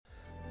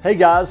Hey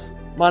guys,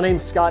 my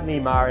name's Scott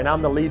Niemeyer and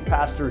I'm the lead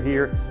pastor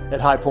here at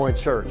High Point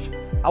Church.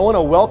 I want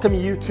to welcome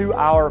you to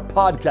our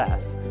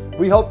podcast.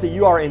 We hope that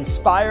you are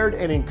inspired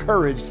and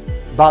encouraged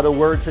by the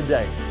word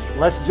today.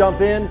 Let's jump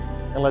in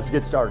and let's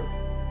get started.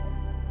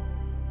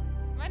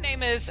 My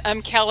name is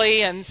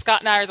Kelly, and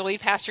Scott and I are the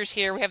lead pastors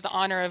here. We have the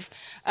honor of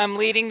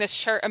leading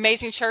this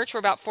amazing church. We're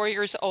about 4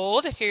 years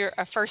old. If you're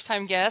a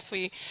first-time guest,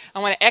 I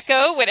want to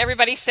echo what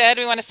everybody said.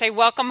 We want to say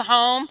welcome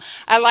home.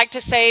 I like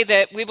to say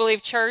that we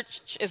believe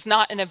church is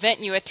not an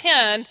event you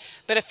attend,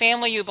 but a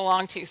family you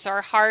belong to. So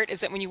our heart is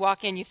that when you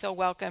walk in, you feel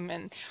welcome.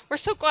 And we're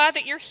so glad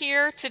that you're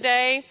here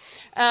today.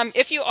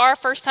 If you are a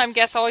first-time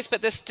guest, I always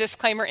put this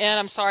disclaimer in.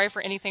 I'm sorry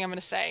for anything I'm going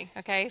to say,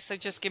 okay? So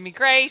just give me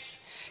grace.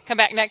 Come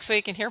back next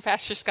week and hear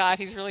Pastor Scott.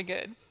 He's really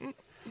good.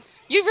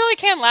 You really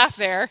can laugh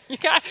there.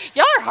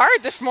 Y'all are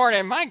hard this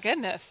morning. My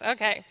goodness.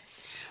 Okay.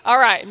 All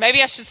right.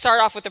 Maybe I should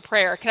start off with a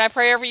prayer. Can I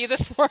pray over you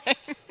this morning?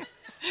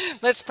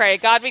 Let's pray.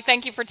 God, we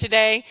thank you for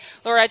today.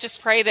 Lord, I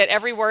just pray that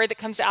every word that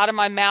comes out of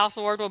my mouth,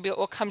 Lord,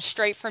 will come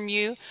straight from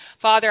you.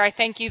 Father, I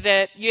thank you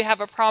that you have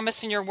a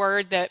promise in your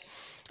word that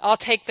I'll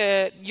take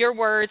your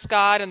words,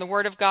 God, and the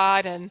word of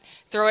God and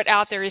throw it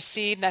out there as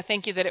seed. And I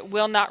thank you that it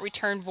will not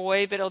return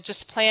void, but it'll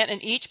just plant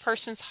in each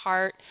person's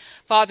heart,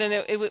 Father, and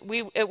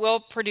it will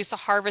produce a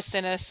harvest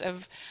in us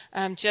of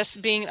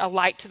just being a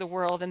light to the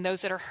world and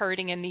those that are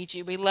hurting and need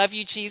you. We love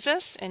you,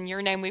 Jesus. In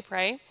your name we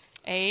pray.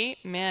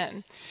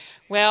 Amen.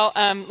 Well,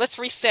 let's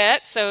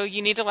reset. So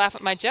you need to laugh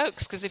at my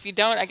jokes, because if you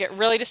don't, I get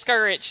really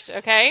discouraged,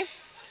 okay?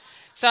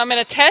 So I'm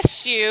going to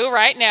test you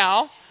right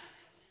now.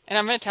 And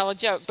I'm going to tell a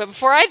joke. But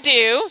before I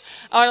do,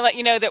 I want to let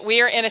you know that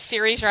we are in a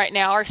series right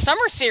now, our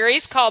summer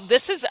series called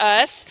This Is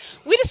Us.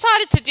 We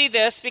decided to do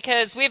this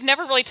because we've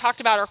never really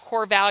talked about our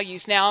core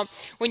values. Now,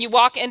 when you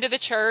walk into the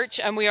church,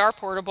 and we are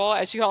portable,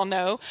 as you all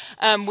know,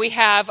 we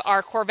have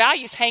our core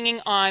values hanging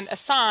on a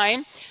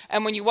sign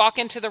when you walk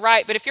into the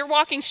right. But if you're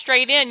walking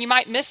straight in, you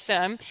might miss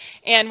them.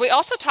 And we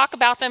also talk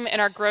about them in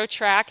our Grow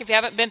Track. If you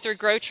haven't been through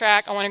Grow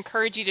Track, I want to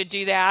encourage you to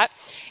do that.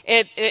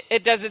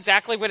 It does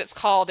exactly what it's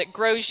called. It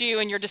grows you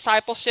in your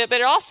discipleship, but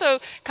it also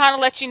kind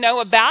of lets you know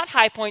about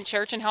High Point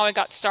Church and how it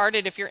got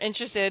started. If you're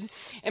interested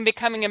in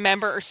becoming a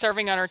member or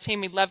serving on our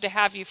team, we'd love to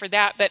have you for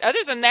that. But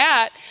other than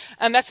that,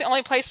 that's the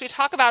only place we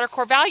talk about our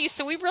core values.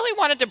 So we really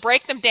wanted to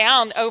break them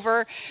down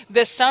over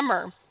this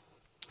summer.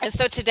 And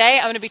so today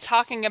I'm going to be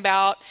talking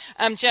about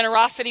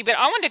generosity, but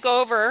I want to go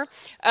over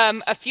I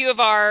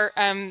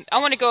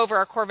want to go over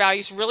our core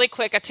values really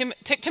quick. I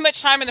took too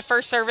much time in the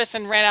first service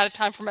and ran out of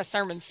time for my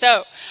sermon.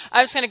 So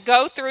I'm just going to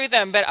go through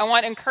them, but I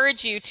want to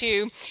encourage you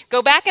to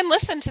go back and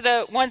listen to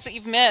the ones that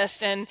you've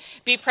missed and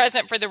be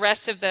present for the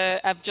rest of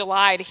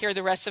July to hear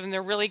the rest of them.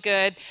 They're really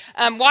good.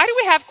 Why do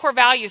we have core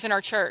values in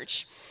our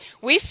church?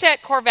 We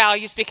set core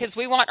values because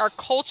we want our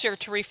culture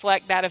to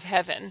reflect that of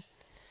heaven.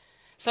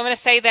 So I'm going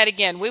to say that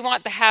again. We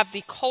want to have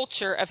the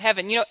culture of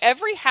heaven. You know,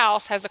 every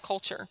house has a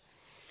culture.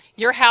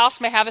 Your house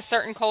may have a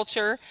certain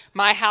culture.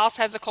 My house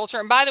has a culture.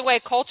 And by the way,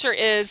 culture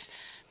is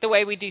the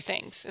way we do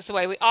things. It's the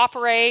way we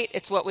operate.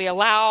 It's what we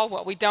allow,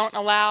 what we don't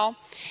allow.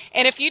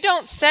 And if you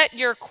don't set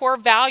your core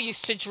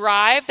values to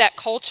drive that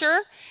culture,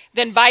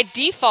 then by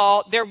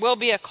default, there will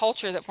be a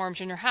culture that forms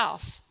in your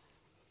house.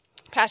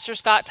 Pastor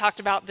Scott talked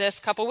about this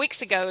a couple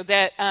weeks ago,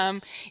 that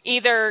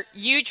either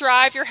you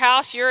drive your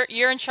house, you're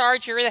in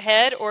charge, you're the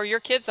head, or your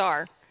kids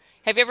are.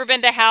 Have you ever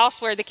been to a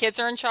house where the kids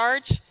are in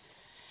charge?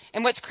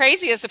 And what's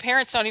crazy is the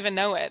parents don't even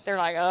know it. They're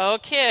like, oh,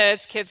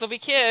 kids will be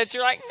kids.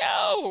 You're like,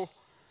 no,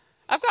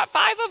 I've got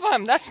 5 of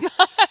them. That's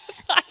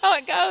not how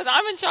it goes.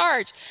 I'm in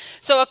charge.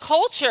 So a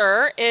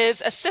culture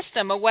is a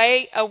system, a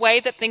way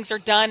that things are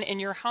done in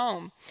your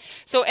home.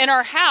 So in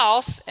our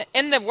house,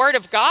 in the Word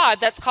of God,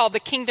 that's called the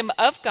kingdom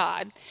of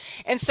God.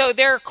 And so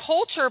there are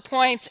culture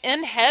points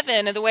in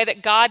heaven and the way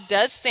that God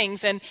does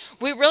things. And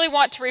we really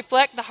want to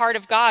reflect the heart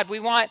of God. We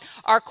want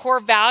our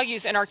core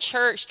values in our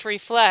church to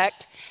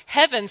reflect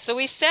heaven. So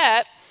we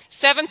set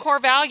 7 core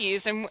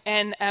values, and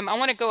I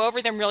want to go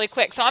over them really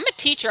quick. So I'm a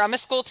teacher. I'm a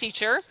school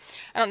teacher.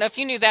 I don't know if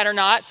you knew that or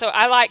not. So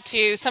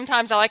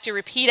sometimes I like to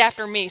repeat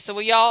after me. So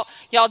will y'all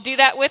do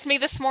that with me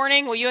this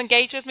morning? Will you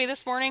engage with me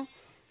this morning?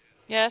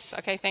 Yes?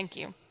 Okay, thank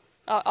you.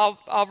 I'll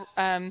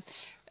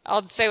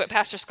say what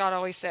Pastor Scott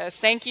always says.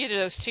 Thank you to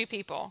those 2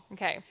 people.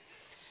 Okay.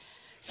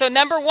 So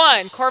number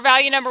 1, core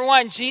value number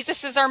 1,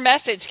 Jesus is our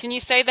message. Can you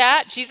say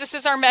that? Jesus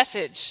is our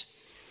message.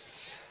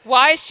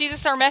 Why is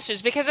Jesus our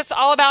message? Because it's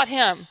all about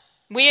him.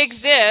 We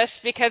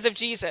exist because of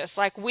Jesus.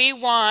 Like, we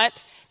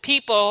want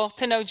people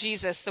to know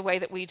Jesus the way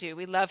that we do.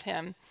 We love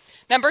him.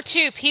 Number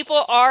 2,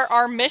 people are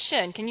our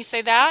mission. Can you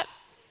say that?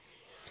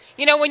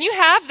 You know, when you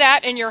have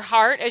that in your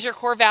heart as your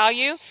core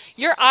value,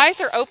 your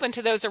eyes are open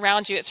to those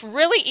around you. It's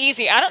really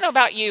easy. I don't know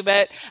about you,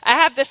 but I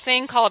have this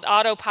thing called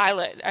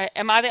autopilot.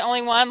 Am I the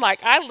only one?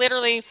 Like, I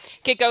literally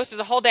could go through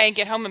the whole day and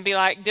get home and be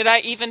like, did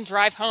I even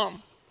drive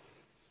home?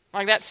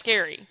 Like, that's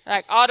scary.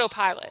 Like,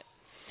 autopilot.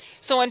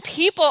 So when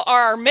people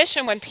are our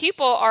mission, when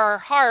people are our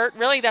heart,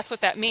 really that's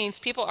what that means,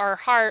 people are our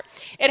heart,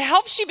 it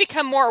helps you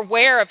become more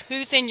aware of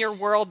who's in your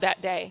world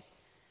that day.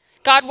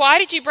 God, why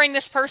did you bring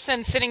this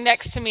person sitting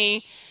next to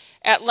me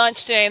at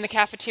lunch today in the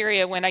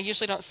cafeteria when I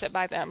usually don't sit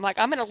by them? Like,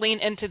 I'm going to lean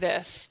into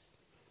this.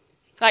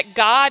 Like,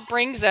 God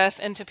brings us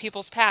into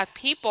people's path.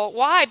 People,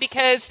 why?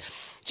 Because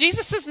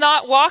Jesus is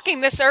not walking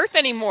this earth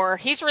anymore.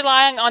 He's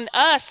relying on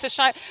us to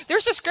shine.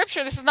 There's a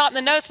scripture, this is not in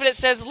the notes, but it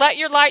says, let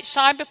your light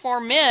shine before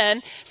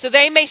men so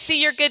they may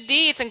see your good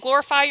deeds and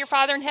glorify your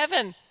Father in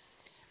heaven.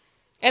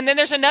 And then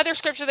there's another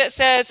scripture that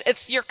says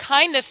it's your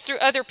kindness through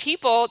other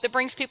people that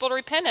brings people to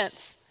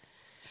repentance.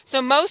 So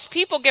most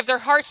people give their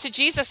hearts to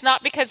Jesus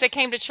not because they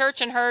came to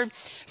church and heard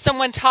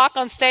someone talk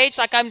on stage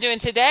like I'm doing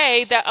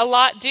today, that a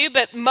lot do,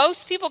 but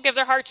most people give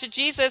their hearts to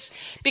Jesus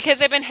because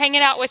they've been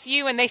hanging out with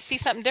you and they see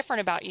something different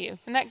about you.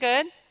 Isn't that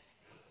good?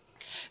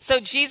 So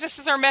Jesus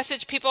is our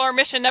message, people are our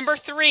mission. Number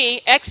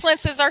 3,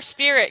 excellence is our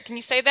spirit. Can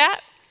you say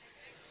that?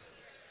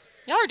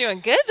 Y'all are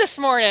doing good this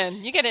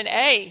morning. You get an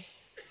A.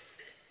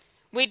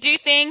 We do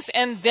things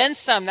and then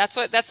some. That's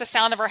the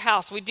sound of our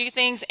house. We do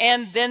things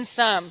and then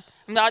some.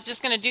 I'm not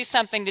just going to do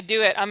something to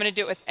do it. I'm going to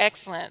do it with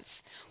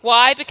excellence.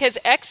 Why? Because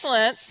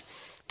excellence,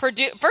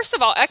 first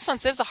of all,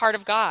 excellence is the heart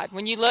of God.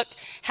 When you look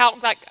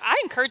I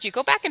encourage you,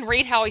 go back and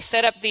read how he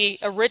set up the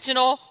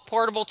original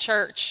portable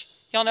church.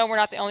 Y'all know we're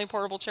not the only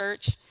portable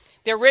church.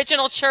 The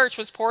original church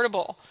was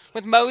portable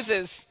with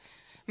Moses.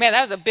 Man,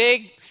 that was a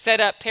big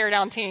set-up,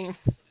 tear-down team.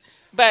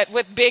 But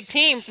with big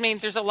teams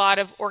means there's a lot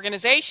of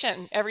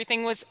organization.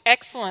 Everything was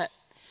excellent.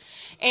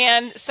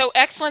 And so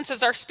excellence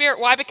is our spirit.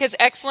 Why? Because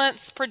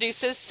excellence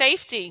produces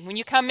safety. When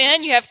you come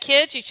in, you have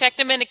kids, you check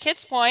them into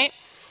Kids Point,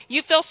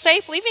 you feel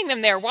safe leaving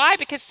them there. Why?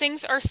 Because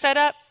things are set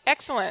up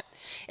excellent.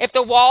 If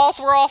the walls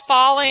were all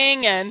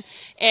falling and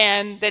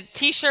the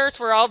T-shirts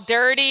were all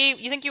dirty,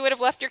 you think you would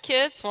have left your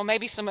kids? Well,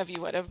 maybe some of you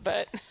would have,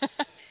 but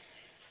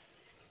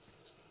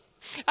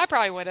I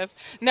probably would have.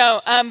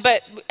 No,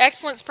 but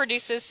excellence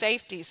produces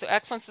safety. So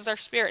excellence is our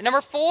spirit.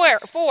 Number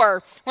 4,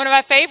 one of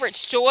my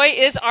favorites, joy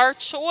is our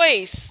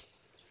choice.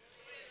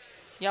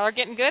 Y'all are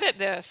getting good at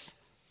this.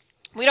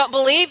 We don't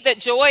believe that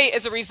joy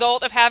is a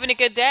result of having a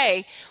good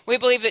day. We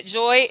believe that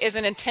joy is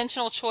an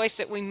intentional choice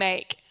that we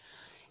make.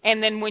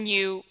 And then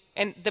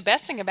and the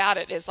best thing about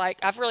it is, like,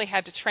 I've really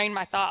had to train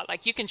my thought.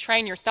 Like, you can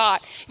train your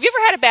thought. Have you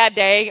ever had a bad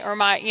day, or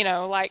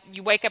like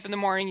you wake up in the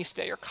morning, you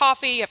spill your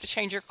coffee, you have to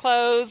change your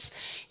clothes,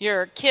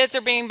 your kids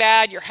are being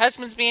bad, your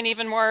husband's being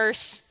even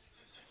worse?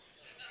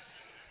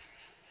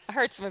 I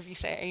heard some of you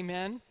say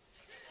amen.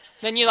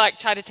 Then you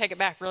try to take it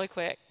back really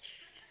quick.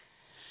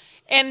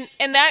 And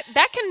that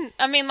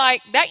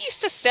that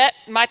used to set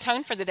my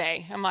tone for the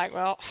day. I'm like,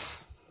 well,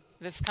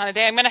 this is the kind of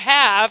day I'm going to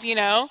have,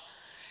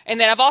 And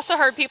then I've also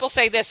heard people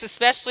say this,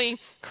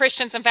 especially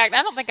Christians. In fact,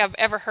 I don't think I've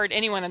ever heard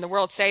anyone in the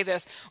world say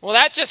this. Well,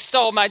 that just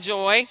stole my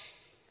joy.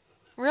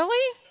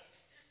 Really?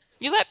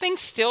 You let things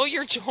steal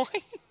your joy?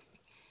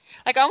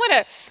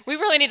 We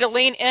really need to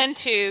lean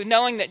into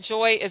knowing that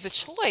joy is a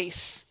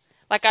choice.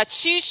 Like, I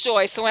choose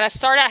joy. So when I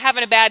start out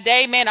having a bad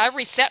day, man, I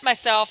reset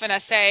myself and I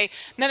say,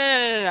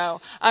 no.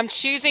 I'm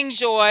choosing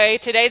joy.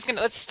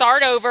 Let's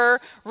start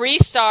over,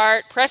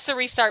 restart, press the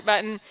restart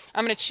button.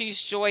 I'm going to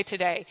choose joy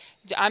today.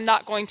 I'm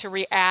not going to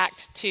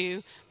react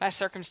to my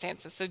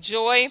circumstances. So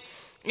joy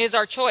is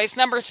our choice.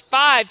 Number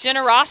 5,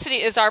 generosity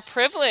is our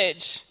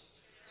privilege.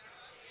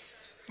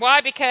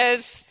 Why?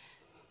 Because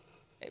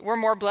we're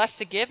more blessed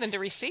to give than to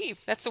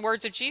receive. That's the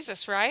words of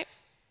Jesus, right?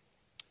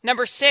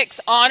 Number 6,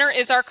 honor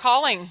is our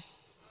calling.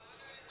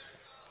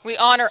 We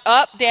honor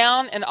up,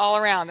 down, and all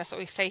around. That's what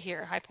we say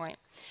here at High Point.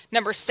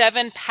 Number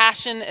 7,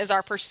 passion is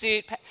our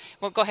pursuit.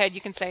 Well, go ahead.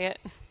 You can say it.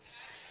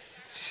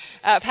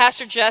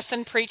 Pastor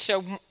Justin preached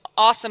an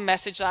awesome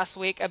message last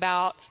week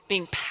about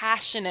being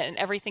passionate in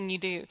everything you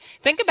do.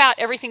 Think about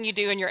everything you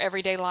do in your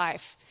everyday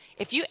life.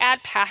 If you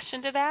add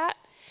passion to that,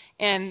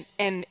 and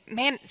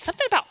man,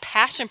 something about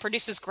passion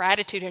produces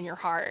gratitude in your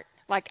heart.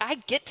 Like, I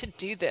get to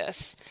do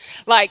this.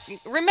 Like,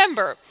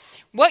 remember,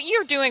 what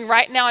you're doing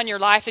right now in your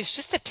life is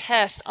just a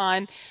test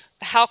on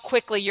how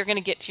quickly you're going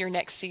to get to your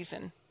next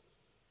season.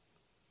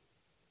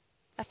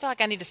 I feel like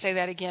I need to say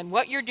that again.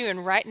 What you're doing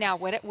right now,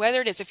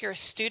 whether it is, if you're a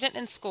student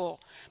in school,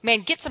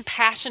 man, get some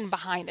passion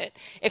behind it.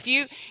 If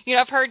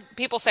I've heard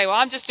people say, well,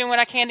 I'm just doing what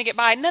I can to get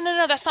by.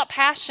 No, that's not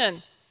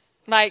passion.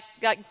 Like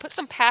put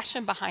some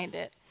passion behind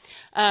it.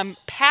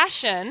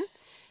 Passion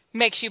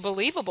makes you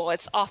believable.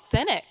 It's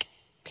authentic.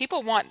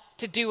 People want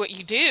to do what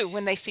you do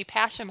when they see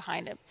passion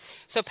behind it.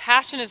 So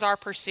passion is our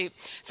pursuit.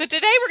 So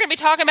today we're going to be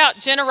talking about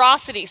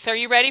generosity. So are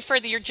you ready for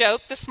your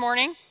joke this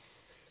morning?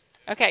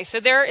 Okay,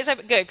 so good,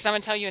 because I'm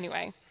going to tell you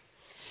anyway.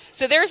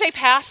 So there's a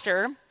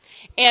pastor,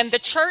 and the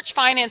church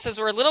finances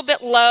were a little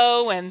bit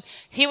low, and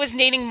he was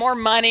needing more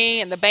money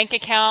in the bank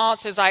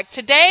accounts. It was like,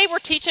 today we're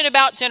teaching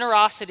about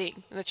generosity.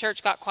 And the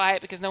church got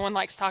quiet because no one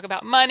likes to talk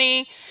about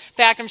money. In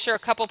fact, I'm sure a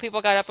couple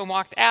people got up and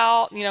walked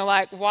out.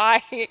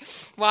 Why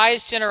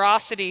is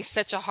generosity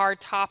such a hard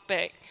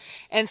topic?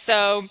 And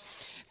so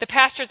the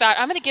pastor thought,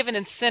 I'm going to give an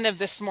incentive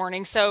this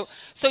morning. So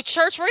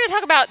church, we're going to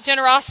talk about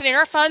generosity, and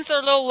our funds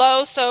are a little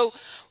low, so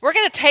we're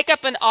going to take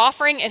up an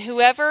offering, and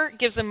whoever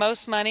gives the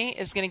most money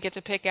is going to get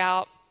to pick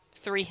out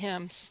 3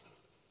 hymns.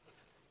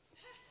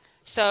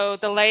 So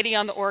the lady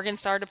on the organ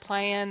started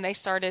playing. They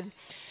started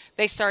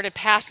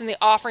passing the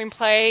offering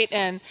plate,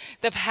 and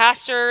the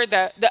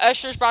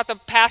ushers brought the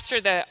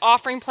pastor the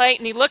offering plate,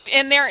 and he looked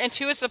in there, and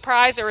to his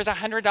surprise, there was a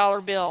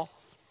 $100 bill.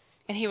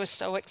 And he was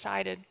so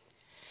excited.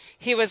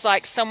 He was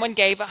like, someone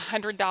gave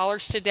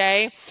 $100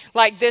 today.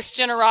 Like, this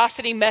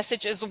generosity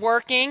message is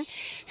working.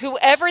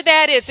 Whoever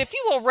that is, if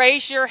you will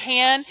raise your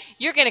hand,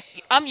 you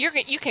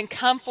can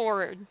come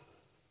forward.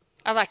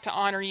 I'd like to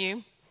honor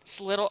you. This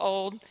little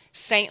old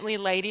saintly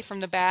lady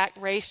from the back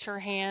raised her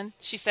hand.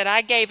 She said,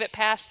 I gave it,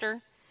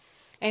 Pastor.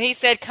 And he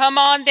said, come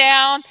on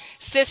down,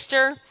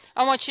 sister.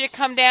 I want you to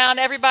come down.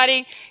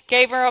 Everybody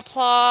gave her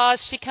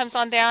applause. She comes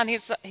on down.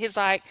 He's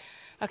like,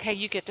 okay,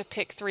 you get to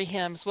pick 3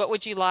 hymns. What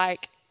would you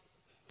like?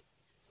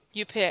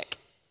 You pick.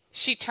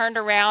 She turned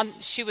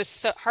around.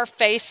 Her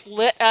face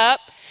lit up.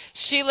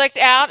 She looked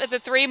out at the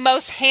 3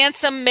 most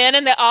handsome men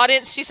in the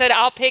audience. She said,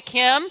 I'll pick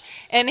him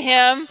and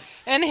him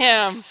and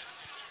him.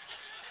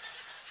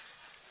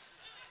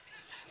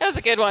 That was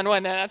a good one,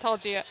 wasn't it? I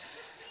told you.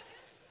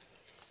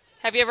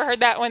 Have you ever heard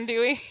that one,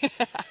 Dewey?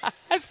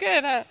 That's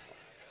good, huh?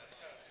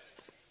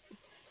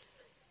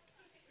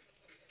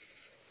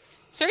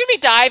 So we're going to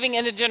be diving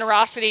into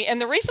generosity. And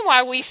the reason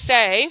why we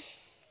say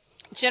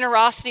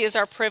generosity is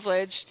our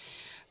privilege,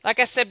 like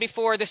I said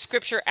before, the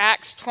scripture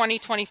Acts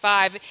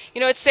 20:25.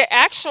 It's the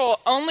actual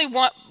only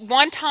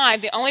one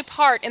time, the only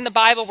part in the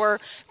Bible where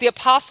the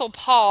Apostle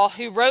Paul,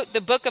 who wrote the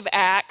book of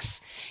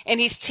Acts, and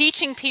he's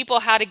teaching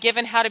people how to give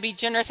and how to be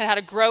generous and how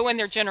to grow in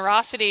their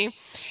generosity.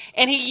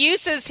 And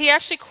he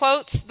actually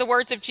quotes the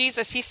words of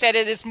Jesus. He said,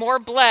 it is more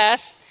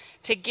blessed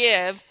to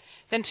give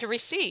than to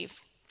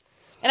receive.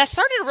 And I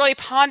started to really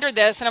ponder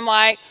this, and I'm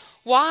like,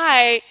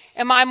 why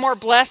am I more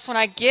blessed when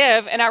I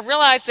give? And I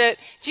realized that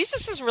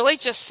Jesus is really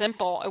just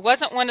simple. It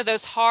wasn't one of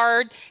those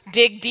hard,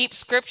 dig deep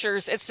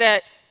scriptures. It's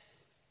that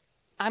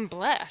I'm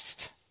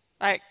blessed.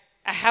 Like,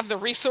 I have the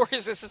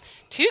resources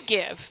to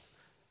give.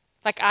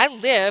 Like, I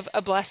live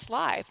a blessed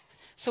life.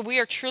 So we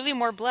are truly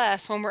more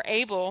blessed when we're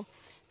able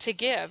to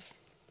give.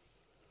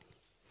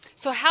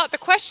 So the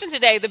question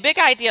today, the big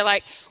idea,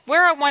 like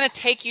where I want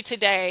to take you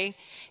today,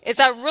 is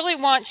I really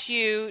want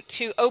you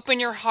to open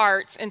your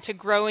hearts into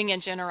growing in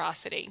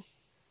generosity.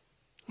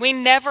 We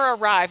never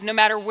arrive, no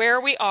matter where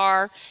we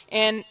are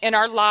in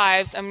our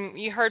lives.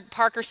 You heard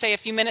Parker say a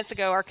few minutes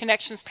ago, our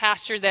Connections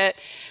pastor, that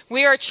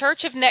we are a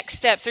church of next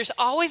steps. There's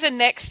always a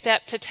next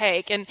step to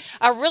take. And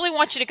I really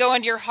want you to go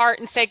into your heart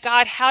and say,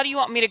 God, how do you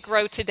want me to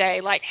grow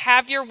today? Like,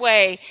 have your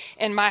way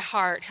in my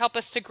heart. Help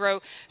us to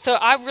grow. So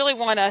I really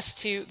want us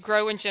to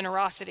grow in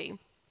generosity.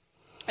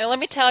 And let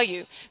me tell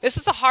you, this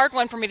is a hard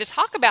one for me to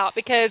talk about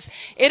because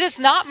it is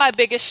not my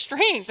biggest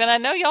strength. And I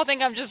know y'all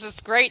think I'm just this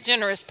great,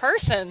 generous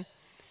person,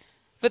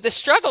 but the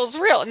struggle's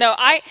real. No,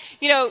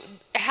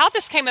 how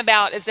this came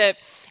about is that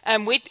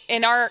we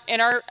in our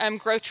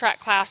growth track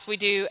class, we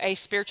do a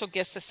spiritual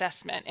gifts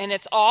assessment, and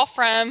it's all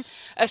from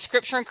a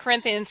scripture in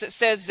Corinthians that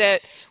says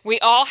that we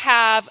all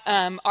have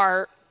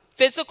our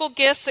physical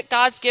gifts that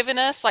God's given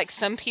us. Like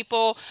some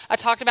people, I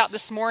talked about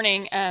this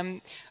morning,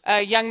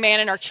 a young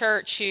man in our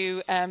church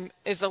who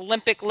is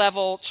Olympic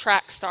level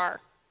track star.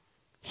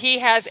 He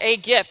has a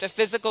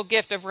physical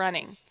gift of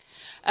running.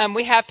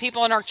 We have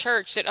people in our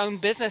church that own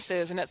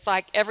businesses, and it's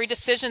like every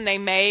decision they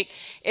make,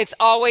 it's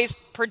always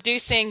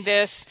producing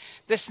this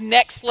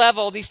next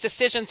level, these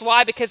decisions.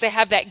 Why? Because they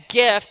have that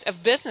gift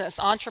of business,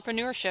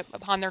 entrepreneurship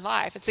upon their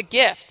life. It's a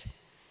gift.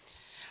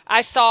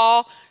 I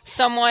saw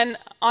someone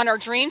on our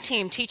dream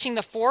team teaching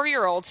the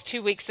 4-year-olds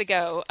 2 weeks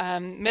ago,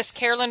 Miss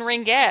Carolyn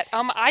Ringette.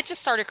 I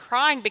just started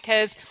crying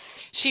because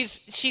she's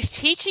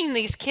teaching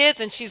these kids,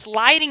 and she's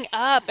lighting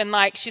up, and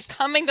like she's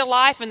coming to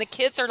life, and the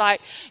kids are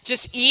like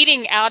just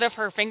eating out of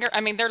her finger. I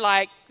mean, they're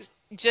like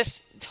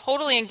just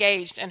totally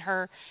engaged in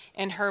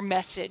her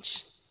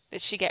message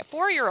that she gets.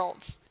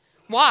 4-year-olds.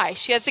 Why?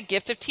 She has a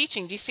gift of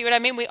teaching. Do you see what I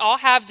mean? We all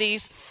have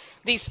these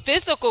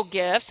physical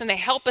gifts, and they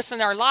help us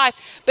in our life.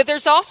 But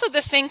there's also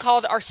this thing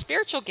called our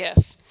spiritual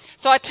gifts.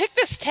 So I took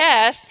this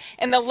test,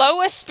 and the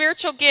lowest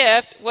spiritual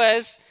gift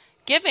was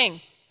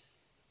giving.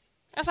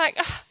 I was like,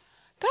 oh,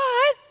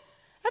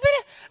 God,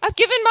 I've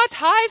given my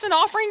tithes and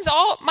offerings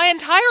all my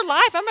entire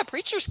life. I'm a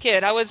preacher's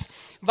kid. I was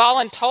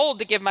voluntold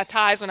to give my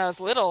tithes when I was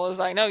little. I was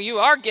like, no, you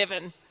are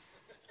given.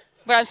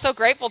 But I'm so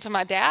grateful to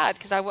my dad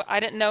because I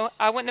didn't know,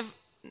 I wouldn't have.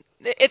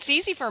 It's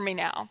easy for me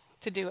now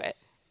to do it.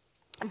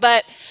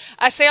 But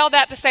I say all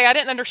that to say I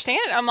didn't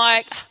understand it. I'm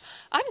like,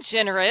 I'm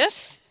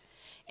generous.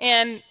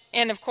 And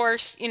of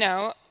course,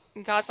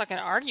 God's not going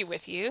to argue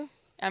with you.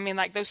 I mean,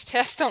 like, those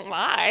tests don't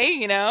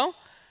lie,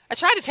 I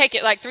tried to take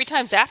it like 3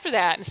 times after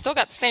that and still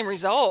got the same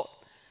result.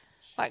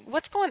 Like,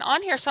 what's going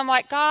on here? So I'm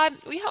like, God,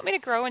 will you help me to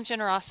grow in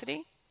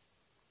generosity?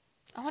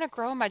 I want to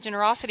grow in my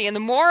generosity. And the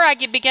more I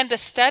begin to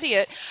study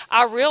it,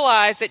 I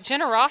realize that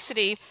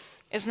generosity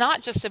is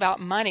not just about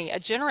money, a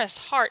generous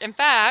heart. In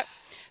fact,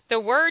 the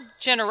word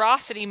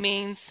generosity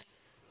means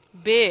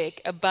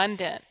big,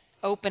 abundant,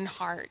 open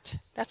heart.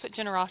 That's what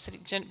generosity,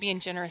 being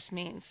generous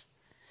means.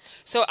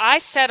 So I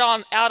set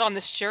out on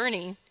this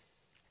journey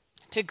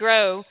to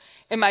grow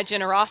in my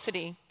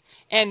generosity.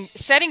 And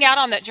setting out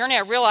on that journey,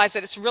 I realized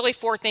that it's really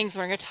 4 things.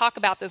 We're going to talk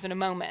about those in a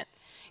moment.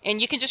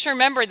 And you can just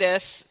remember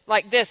this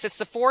like this. It's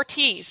the 4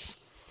 T's.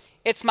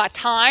 It's my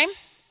time,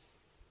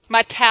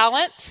 my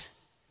talent,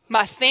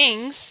 my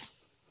things,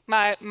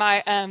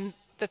 the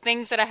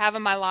things that I have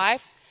in my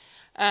life,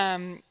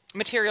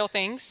 material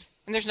things.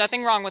 And there's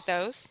nothing wrong with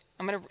those.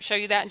 I'm going to show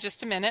you that in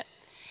just a minute.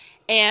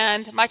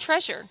 And my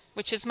treasure,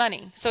 which is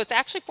money. So it's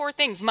actually 4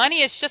 things.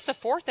 Money is just a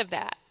 4th of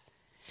that.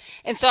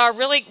 And so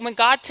when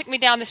God took me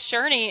down this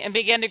journey and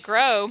began to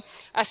grow,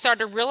 I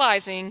started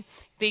realizing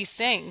these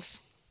things.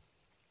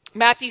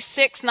 Matthew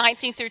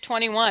 6:19 through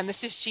 21,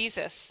 this is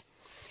Jesus.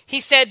 He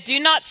said, "Do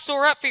not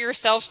store up for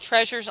yourselves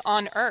treasures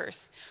on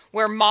earth,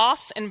 where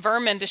moths and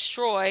vermin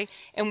destroy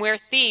and where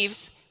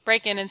thieves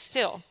break in and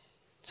steal."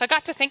 So I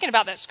got to thinking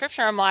about that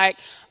scripture. I'm like,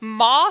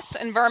 moths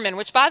and vermin,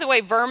 which, by the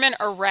way, vermin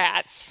are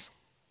rats,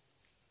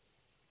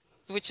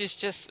 which is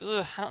just,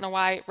 I don't know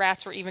why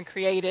rats were even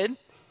created.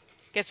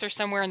 Guess they're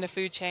somewhere in the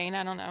food chain.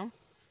 I don't know.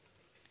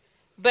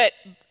 But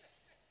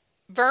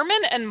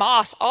vermin and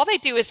moths, all they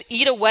do is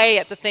eat away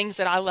at the things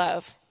that I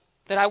love,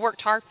 that I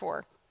worked hard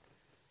for.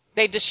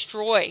 They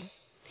destroy.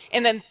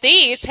 And then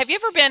thieves,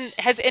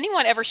 has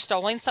anyone ever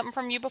stolen something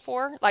from you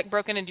before? Like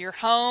broken into your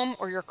home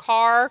or your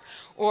car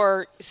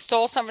or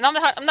stole something? I'm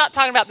not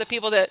talking about the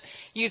people that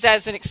use that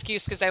as an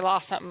excuse because they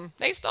lost something.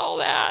 They stole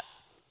that.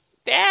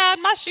 Dad,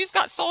 my shoes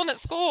got stolen at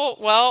school.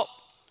 Well,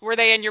 were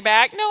they in your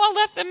bag? No, I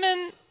left them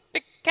in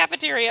the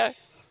cafeteria.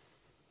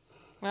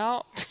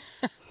 Well,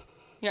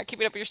 you're not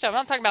keeping up with your stuff. I'm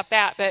not talking about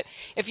that. But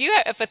if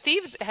a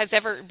thief has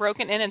ever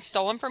broken in and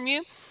stolen from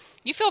you,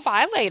 you feel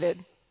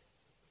violated.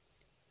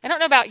 I don't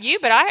know about you,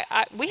 but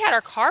we had our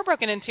car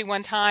broken into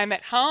one time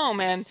at home,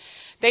 and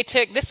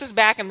this is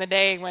back in the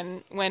day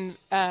when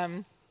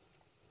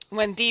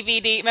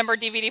DVD, remember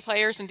DVD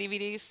players and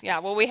DVDs? Yeah,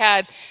 well, we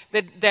had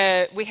the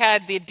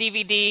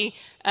DVD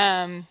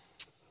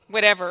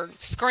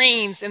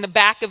screens in the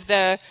back of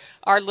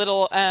our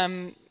little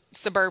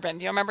Suburban.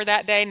 Do you remember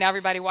that day? Now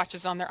everybody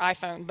watches on their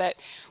iPhone, but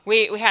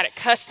we had it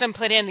custom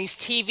put in, these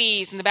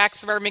TVs in the back of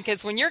Suburban,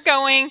 because when you're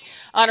going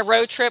on a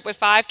road trip with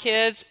 5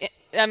 kids,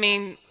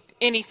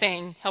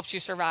 anything helps you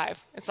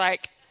survive. It's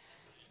like,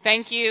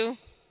 thank you,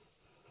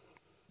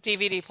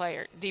 DVD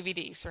player,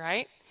 DVDs,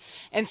 right?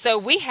 And so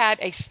we had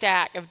a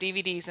stack of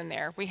DVDs in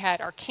there. We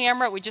had our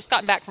camera. We just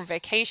gotten back from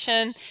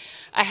vacation.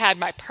 I had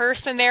my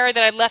purse in there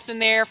that I'd left in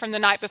there from the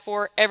night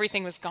before.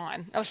 Everything was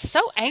gone. I was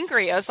so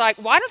angry. I was like,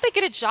 why don't they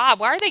get a job?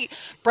 Why are they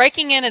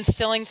breaking in and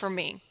stealing from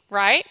me,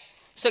 right?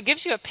 So it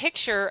gives you a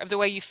picture of the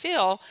way you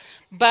feel.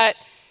 But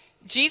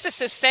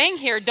Jesus is saying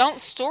here, don't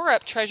store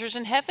up treasures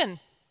in heaven.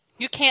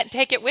 You can't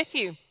take it with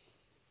you.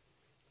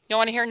 You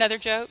want to hear another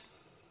joke?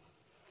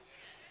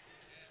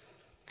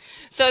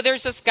 So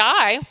there's this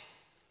guy,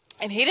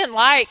 and he didn't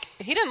like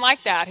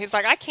that. He's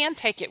like, I can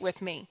take it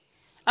with me.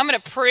 I'm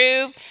going to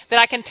prove that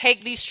I can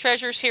take these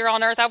treasures here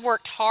on earth. I've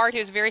worked hard.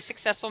 He was a very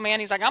successful man.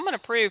 He's like, I'm going to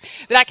prove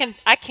that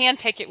I can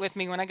take it with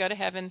me when I go to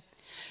heaven.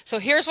 So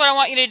here's what I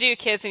want you to do,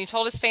 kids. And he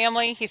told his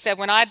family, he said,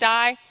 when I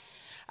die,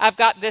 I've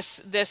got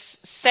this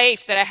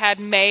safe that I had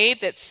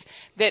made that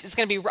is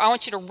going to be, I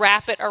want you to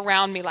wrap it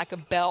around me like a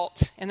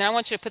belt. And then I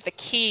want you to put the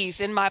keys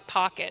in my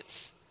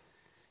pockets.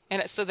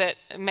 And so that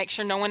make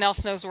sure no one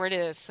else knows where it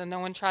is. So no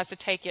one tries to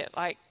take it,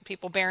 like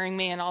people burying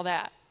me and all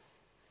that.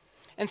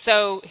 And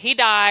so he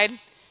died.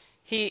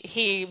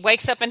 He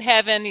wakes up in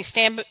heaven. He's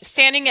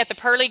standing at the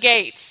pearly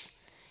gates.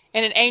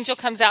 And an angel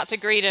comes out to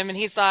greet him. And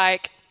he's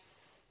like,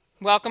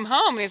 welcome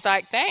home. And he's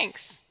like,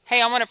 thanks.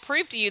 Hey, I want to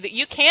prove to you that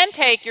you can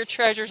take your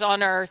treasures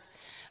on earth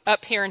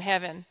up here in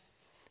heaven.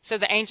 So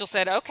the angel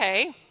said,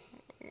 okay,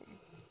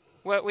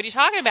 what are you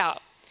talking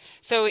about?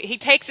 So he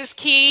takes his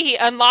key, he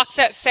unlocks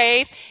that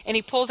safe, and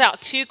he pulls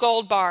out 2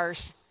 gold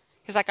bars.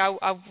 He's like,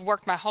 I've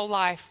worked my whole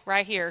life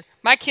right here.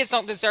 My kids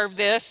don't deserve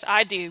this.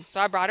 I do.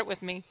 So I brought it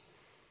with me.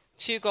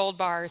 2 gold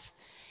bars.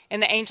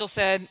 And the angel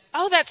said,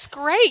 oh, that's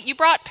great. You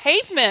brought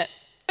pavement.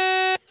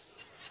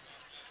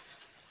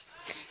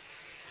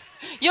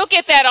 You'll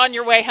get that on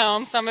your way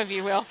home. Some of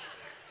you will.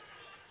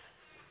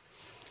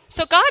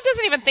 So God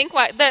doesn't even think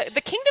like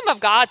the kingdom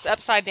of God's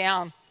upside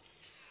down.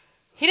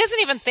 He doesn't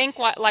even think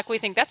like we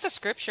think. That's a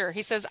scripture.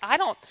 He says,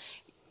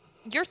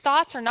 your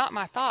thoughts are not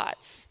my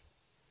thoughts.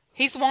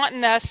 He's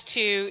wanting us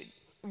to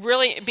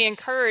really be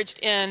encouraged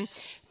in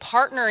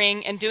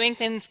partnering and doing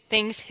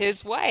things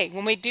his way.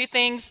 When we do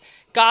things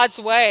God's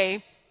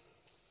way,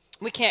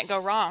 we can't go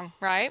wrong,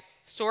 right?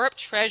 Store up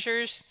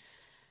treasures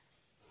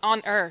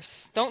on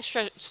earth. Don't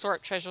store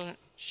up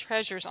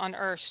treasures on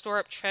earth. Store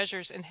up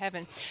treasures in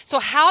heaven. So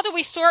how do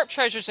we store up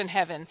treasures in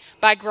heaven?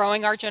 By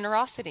growing our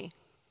generosity.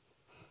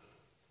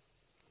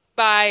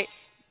 By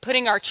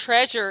putting our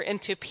treasure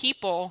into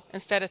people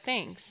instead of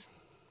things.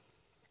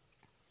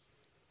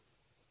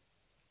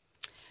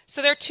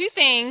 So there are 2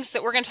 things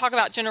that we're going to talk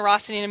about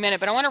generosity in a minute,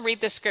 but I want to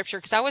read this scripture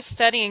because I was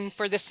studying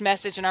for this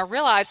message and I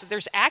realized that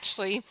there's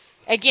actually,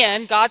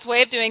 again, God's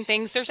way of doing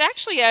things. There's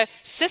actually a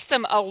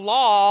system, a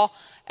law,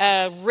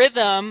 a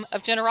rhythm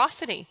of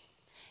generosity.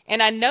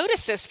 And I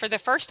noticed this for the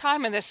first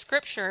time in this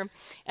scripture,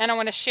 and I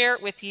want to share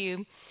it with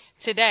you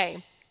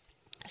today.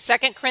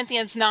 2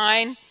 Corinthians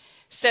 9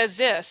 says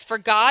this, "For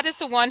God is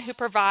the one who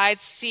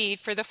provides seed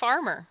for the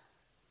farmer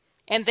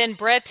and then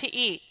bread to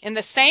eat. In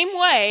the same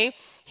way,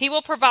 he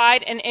will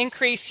provide and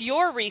increase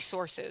your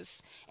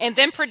resources and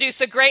then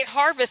produce a great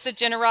harvest of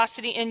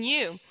generosity in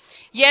you.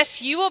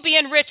 Yes, you will be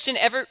enriched in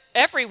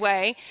every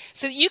way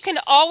so that you can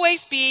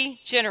always be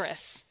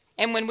generous.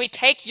 And when we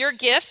take your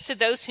gifts to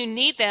those who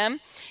need them,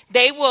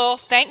 they will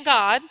thank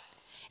God.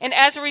 And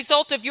as a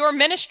result of your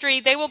ministry,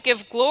 they will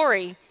give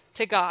glory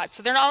to God."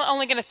 So they're not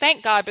only going to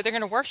thank God, but they're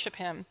going to worship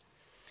him.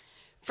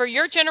 "For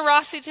your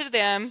generosity to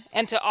them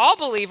and to all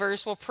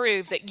believers will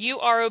prove that you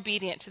are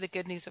obedient to the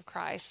good news of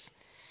Christ."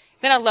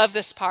 Then I love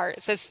this part.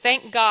 It says,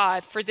 "Thank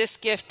God for this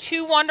gift,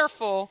 too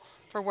wonderful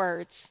for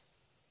words."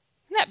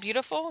 Isn't that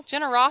beautiful?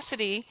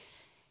 Generosity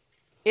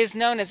is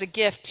known as a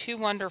gift too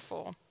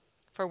wonderful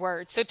for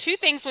words. So 2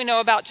 things we know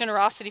about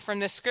generosity from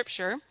this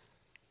scripture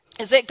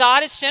is that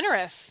God is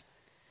generous.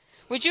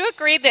 Would you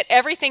agree that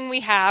everything we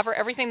have or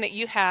everything that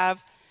you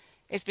have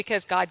is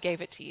because God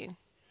gave it to you?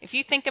 If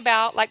you think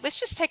about, let's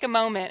just take a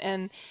moment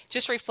and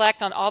just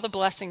reflect on all the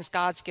blessings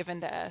God's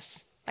given to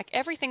us.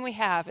 Everything we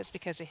have is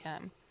because of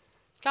him.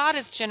 God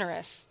is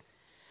generous.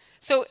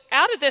 So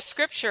out of this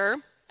scripture,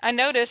 I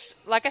noticed,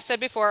 like I said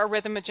before, a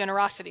rhythm of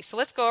generosity. So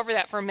let's go over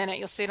that for a minute.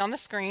 You'll see it on the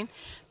screen.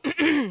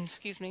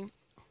 Excuse me.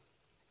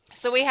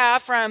 So we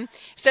have it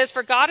says,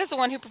 "For God is the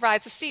one who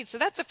provides the seed." So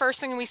that's the first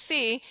thing we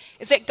see,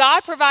 is that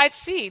God provides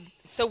seed.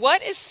 So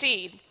what is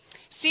seed?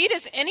 Seed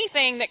is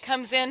anything that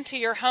comes into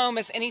your home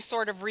as any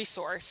sort of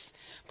resource,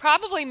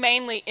 probably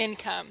mainly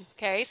income.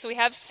 Okay, so we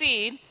have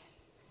seed.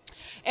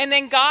 And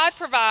then God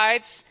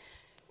provides,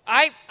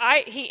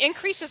 he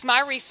increases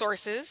my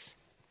resources.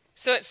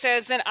 So it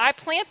says, then I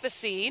plant the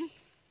seed,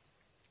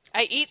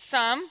 I eat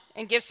some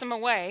and give some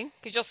away,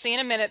 because you'll see in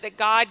a minute that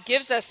God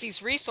gives us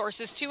these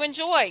resources to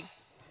enjoy.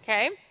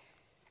 Okay?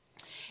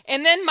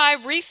 And then my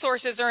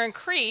resources are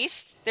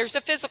increased. There's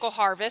a physical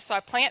harvest, so I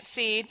plant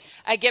seed,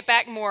 I get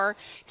back more.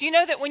 Do you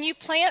know that when you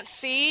plant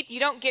seed, you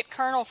don't get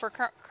kernel for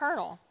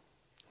kernel?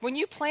 When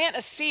you plant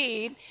a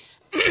seed,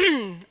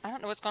 I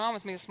don't know what's going on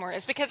with me this morning.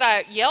 It's because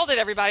I yelled at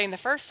everybody in the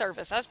first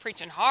service. I was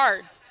preaching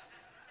hard.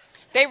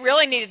 They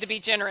really needed to be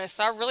generous,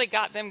 so I really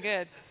got them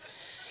good.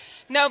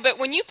 No, but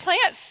when you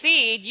plant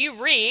seed, you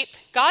reap.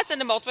 God's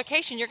into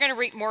multiplication. You're going to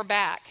reap more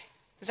back.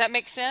 Does that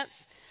make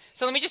sense?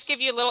 So let me just give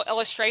you a little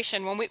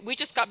illustration. When we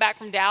just got back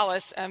from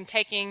Dallas,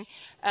 taking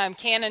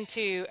Cannon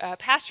to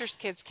Pastor's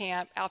Kids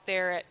Camp out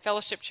there at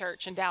Fellowship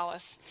Church in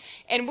Dallas.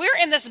 And we're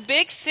in this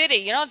big city.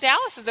 You know,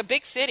 Dallas is a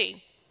big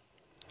city.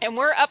 And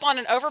we're up on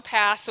an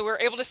overpass, so we're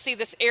able to see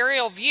this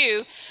aerial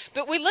view.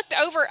 But we looked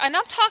over, and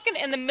I'm talking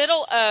in the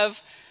middle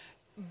of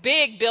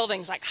big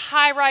buildings, like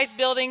high-rise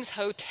buildings,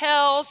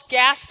 hotels,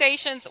 gas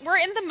stations. We're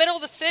in the middle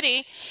of the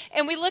city,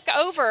 and we look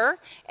over,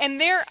 and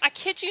there, I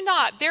kid you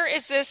not, there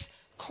is this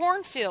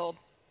cornfield,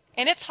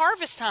 and it's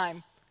harvest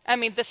time. I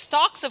mean, the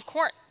stalks of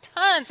corn,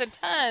 tons and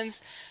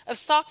tons of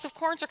stalks of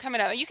corn are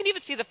coming out. You can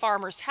even see the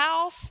farmer's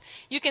house.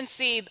 You can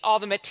see all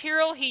the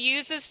material he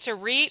uses to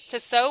reap, to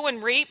sow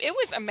and reap. It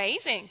was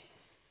amazing.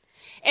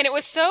 And it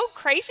was so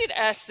crazy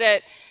to us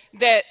that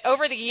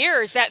over the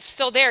years, that's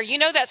still there. You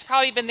know, that's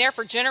probably been there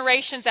for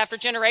generations after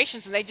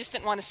generations, and they just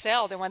didn't want to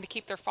sell. They wanted to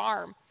keep their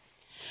farm.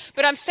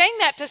 But I'm saying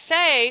that to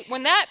say,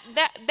 when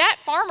that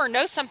farmer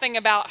knows something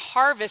about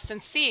harvest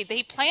and seed, that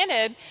he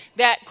planted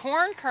that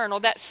corn kernel,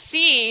 that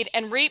seed,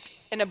 and reaped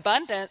an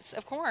abundance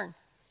of corn.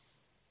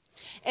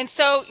 And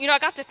so, you know, I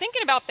got to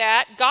thinking about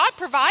that. God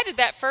provided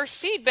that first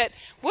seed, but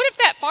what if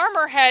that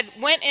farmer had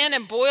went in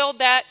and boiled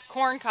that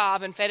corn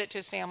cob and fed it to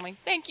his family?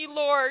 Thank you,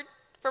 Lord,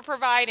 for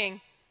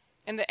providing.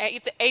 And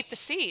ate the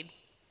seed.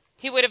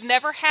 He would have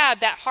never had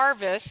that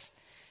harvest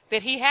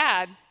that he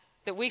had,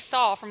 that we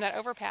saw from that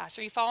overpass.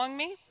 Are you following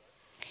me?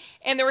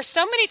 And there were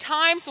so many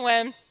times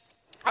when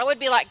I would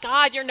be like,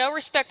 God, you're no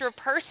respecter of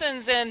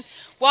persons, and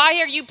why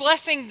are you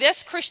blessing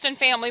this Christian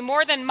family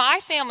more than my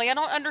family? I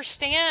don't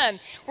understand.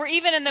 We're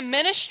even in the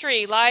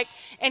ministry,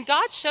 and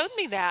God showed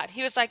me that.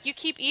 He was like, you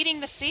keep eating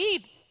the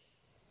seed.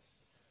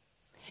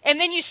 And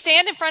then you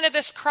stand in front of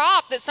this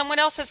crop that someone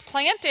else has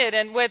planted,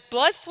 and with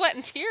blood, sweat,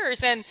 and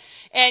tears, and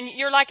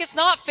you're like, it's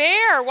not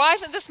fair. Why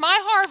isn't this my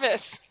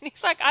harvest? And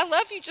he's like, I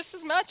love you just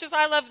as much as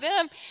I love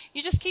them.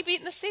 You just keep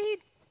eating the seed.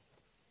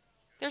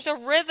 There's a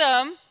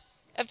rhythm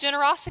of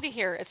generosity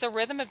here. It's a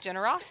rhythm of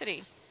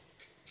generosity.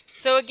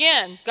 So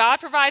again, God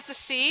provides a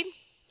seed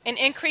and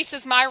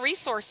increases my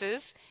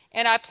resources,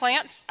 and I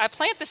plant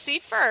the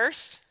seed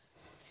first,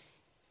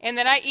 and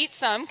then I eat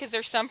some because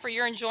there's some for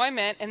your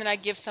enjoyment, and then I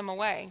give some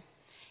away.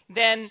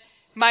 Then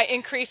my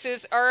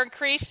increases are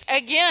increased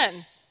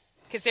again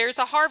because there's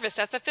a harvest.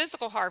 That's a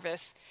physical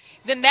harvest.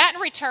 Then that in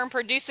return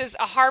produces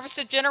a harvest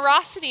of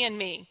generosity in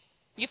me.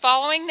 You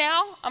following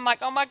now? I'm like,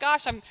 oh my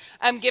gosh,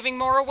 I'm giving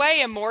more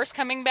away and more is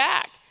coming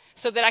back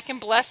so that I can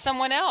bless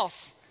someone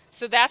else.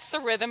 So that's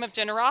the rhythm of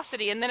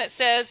generosity. And then it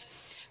says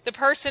the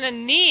person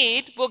in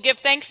need will give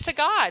thanks to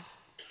God.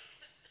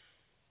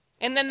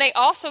 And then they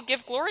also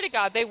give glory to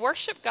God. They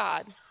worship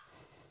God.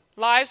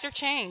 Lives are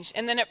changed.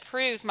 And then it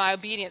proves my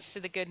obedience to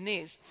the good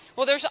news.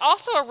 Well, there's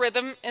also a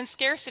rhythm in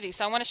scarcity.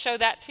 So I want to show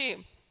that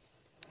too.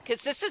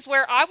 Because this is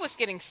where I was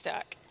getting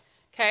stuck.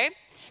 Okay?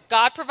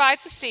 God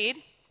provides the seed.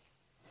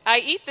 I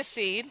eat the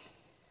seed.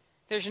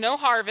 There's no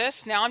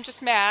harvest. Now I'm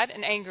just mad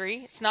and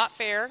angry. It's not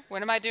fair.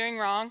 What am I doing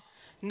wrong?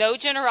 No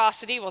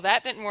generosity. Well,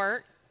 that didn't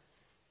work.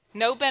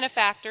 No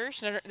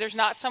benefactors. There's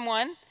not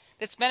someone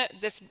that's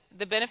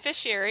the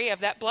beneficiary of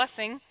that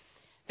blessing.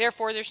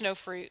 Therefore, there's no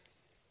fruit.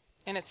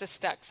 And it's a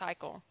stuck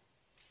cycle.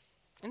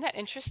 Isn't that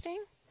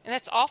interesting? And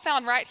that's all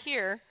found right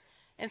here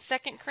in 2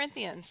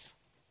 Corinthians.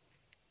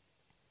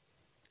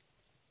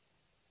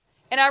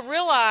 And I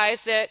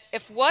realized that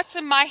if what's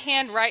in my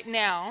hand right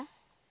now,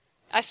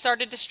 I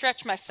started to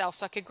stretch myself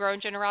so I could grow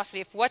in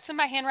generosity. If what's in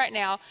my hand right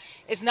now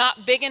is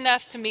not big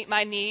enough to meet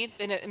my need,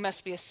 then it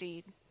must be a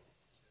seed.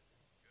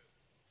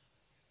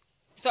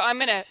 So I'm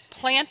going to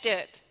plant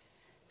it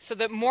so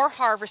that more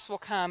harvest will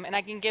come and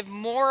I can give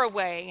more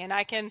away and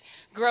I can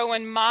grow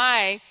in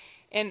my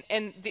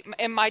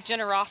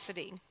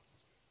generosity.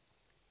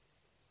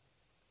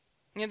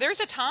 You know,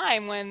 there's a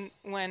time when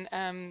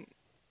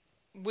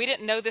we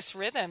didn't know this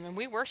rhythm and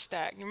we were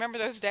stuck. You remember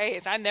those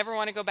days? I never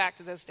want to go back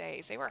to those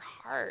days. They were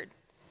hard.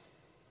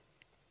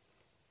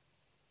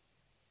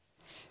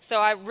 So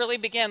I really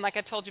began, like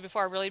I told you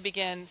before,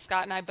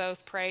 Scott and I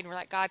both prayed and we're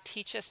like, God,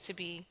 teach us to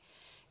be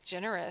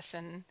generous.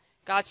 And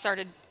God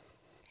started,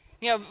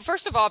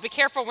 first of all, be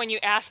careful when you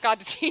ask God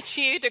to teach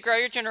you to grow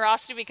your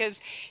generosity because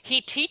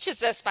he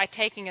teaches us by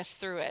taking us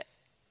through it.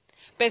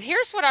 But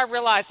here's what I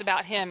realized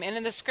about him and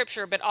in the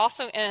scripture, but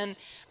also in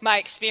my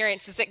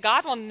experience, is that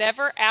God will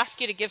never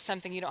ask you to give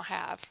something you don't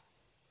have.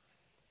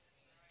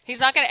 He's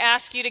not going to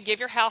ask you to give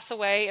your house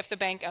away if the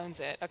bank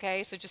owns it,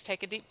 okay? So just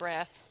take a deep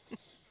breath.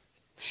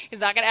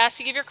 He's not going to ask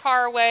you to give your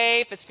car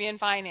away if it's being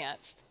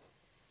financed.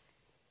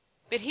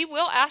 But he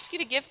will ask you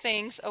to give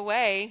things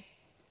away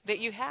that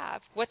you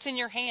have. What's in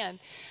your hand?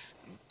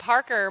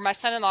 Parker, my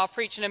son-in-law,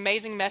 preached an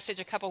amazing message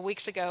a couple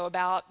weeks ago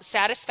about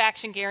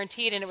satisfaction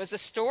guaranteed, and it was a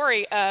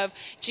story of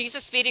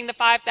Jesus feeding the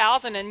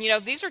 5,000. And,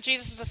 these were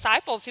Jesus'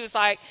 disciples.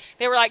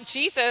 They were like,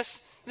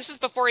 Jesus, this is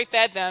before he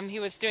fed them.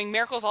 He was doing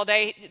miracles all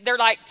day. They're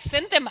like,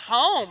 send them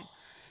home.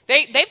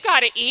 They've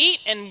got to eat,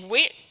 and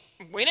we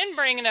didn't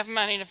bring enough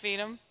money to feed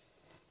them.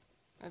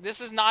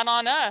 This is not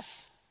on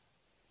us.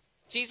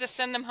 Jesus,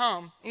 send them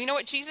home. And you know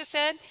what Jesus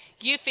said?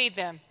 You feed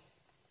them.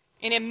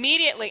 And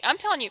immediately, I'm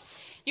telling you,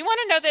 you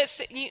want to know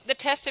this, the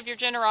test of your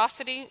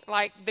generosity,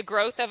 like the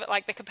growth of it,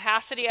 like the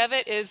capacity of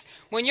it, is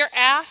when you're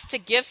asked to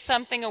give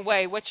something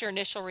away, what's your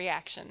initial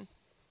reaction?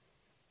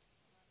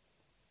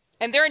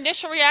 And their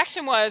initial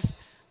reaction was,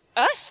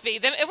 us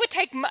feed them? It would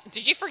take,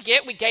 did you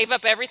forget we gave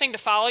up everything to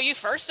follow you,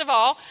 first of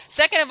all?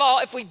 Second of all,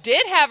 if we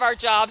did have our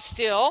job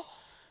still,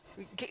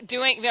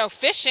 doing,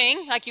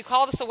 fishing, like you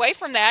called us away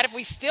from that, if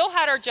we still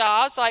had our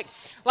jobs, like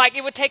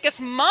it would take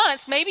us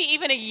months, maybe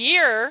even a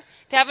year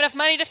to have enough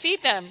money to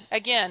feed them.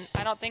 Again,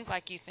 I don't think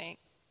like you think.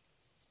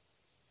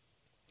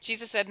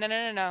 Jesus said,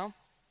 no.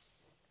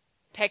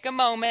 Take a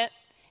moment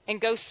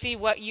and go see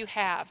what you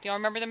have. Do y'all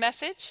remember the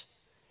message?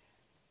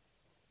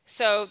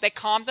 So they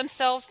calmed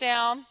themselves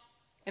down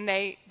and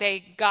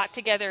they got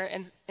together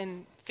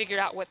and figured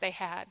out what they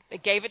had. They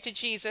gave it to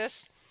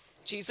Jesus.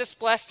 Jesus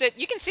blessed it.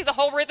 You can see the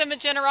whole rhythm of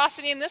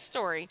generosity in this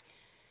story.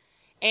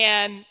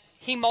 And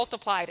he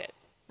multiplied it,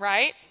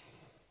 right?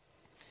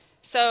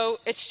 So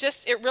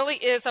it really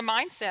is a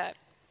mindset.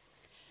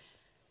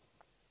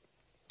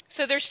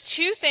 So there's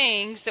two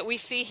things that we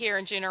see here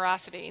in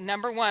generosity.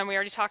 Number one, we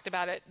already talked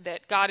about it,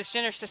 that God is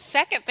generous. The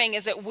second thing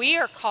is that we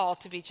are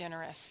called to be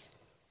generous.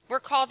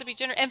 We're called to be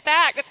generous. In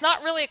fact, it's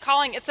not really a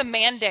calling, it's a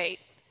mandate.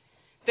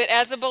 That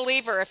as a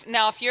believer,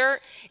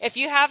 if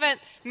you haven't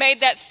made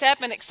that step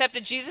and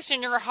accepted Jesus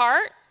in your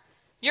heart,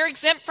 you're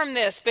exempt from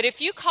this. But if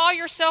you call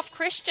yourself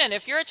Christian,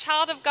 if you're a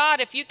child of God,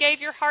 if you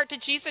gave your heart to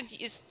Jesus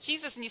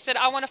and you said,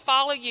 I want to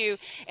follow you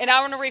and I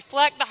want to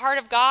reflect the heart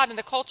of God and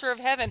the culture of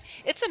heaven,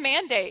 it's a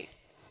mandate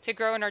to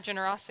grow in our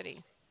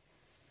generosity.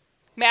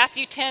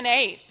 Matthew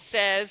 10:8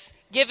 says,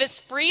 give as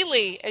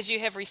freely as you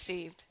have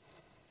received.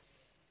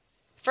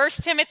 1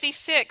 Timothy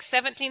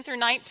 6:17 through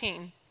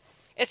 19.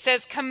 It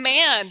says,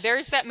 command,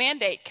 there's that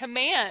mandate,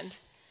 command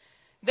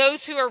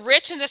those who are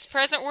rich in this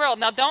present world.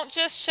 Now, don't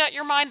just shut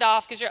your mind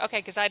off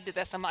because I did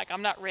this. I'm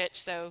not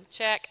rich, so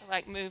check,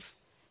 move.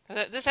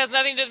 This has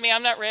nothing to do with me.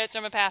 I'm not rich.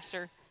 I'm a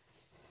pastor.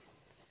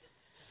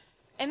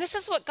 And this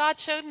is what God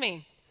showed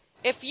me.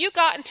 If you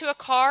got into a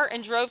car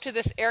and drove to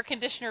this air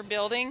conditioner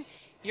building,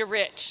 you're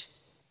rich.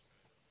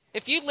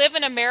 If you live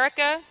in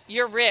America,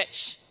 you're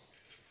rich.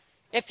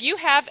 If you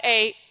have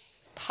a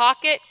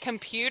pocket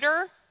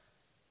computer,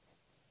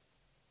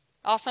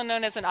 also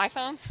known as an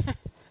iPhone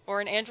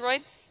or an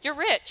Android, you're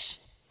rich.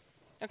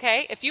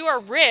 Okay? If you are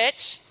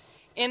rich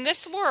in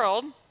this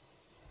world,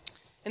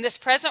 in this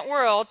present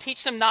world,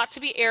 teach them not to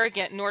be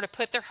arrogant nor to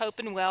put their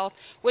hope in wealth,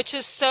 which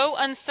is so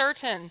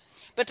uncertain,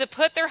 but to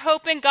put their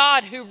hope in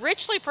God, who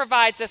richly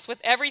provides us with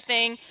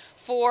everything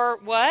for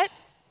what?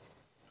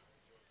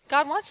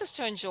 God wants us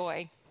to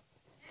enjoy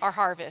our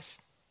harvest.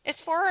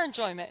 It's for our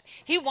enjoyment.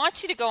 He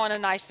wants you to go on a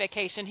nice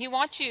vacation. He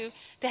wants you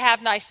to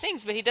have nice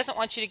things, but he doesn't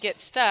want you to get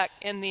stuck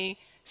in the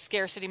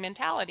scarcity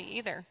mentality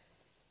either.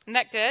 Isn't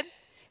that good?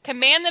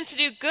 Command them to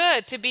do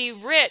good, to be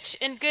rich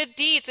in good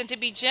deeds, and to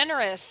be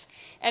generous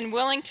and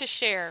willing to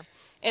share.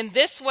 In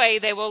this way,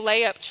 they will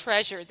lay up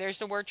treasure. There's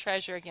the word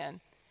treasure again.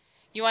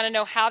 You want to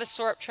know how to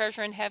store up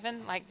treasure in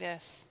heaven? Like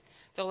this.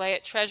 They'll lay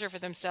up treasure for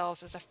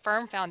themselves as a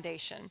firm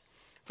foundation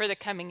for the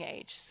coming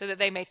age, so that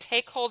they may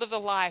take hold of the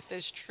life that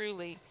is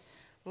truly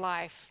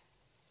life.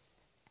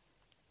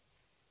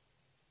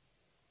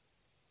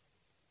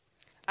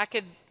 I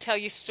could tell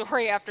you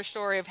story after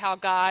story of how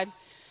God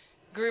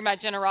grew my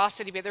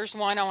generosity, but there's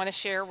one I want to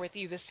share with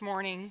you this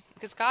morning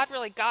because God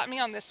really got me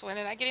on this one,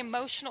 and I get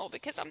emotional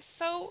because I'm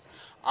so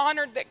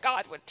honored that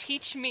God would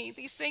teach me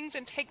these things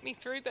and take me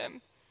through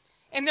them.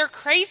 And they're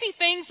crazy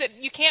things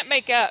that you can't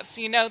make up, so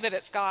you know that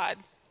it's God.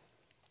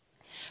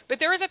 But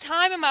there was a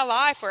time in my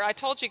life where I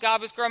told you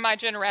God was growing my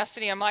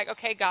generosity. I'm like,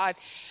 okay, God,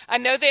 I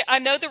know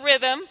the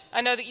rhythm.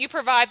 I know that you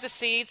provide the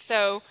seed.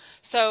 So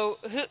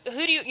who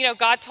do you,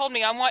 God told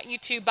me, I want you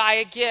to buy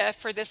a gift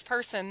for this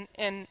person,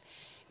 and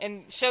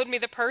showed me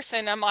the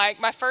person. I'm like,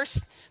 my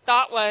first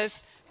thought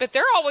was, but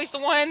they're always the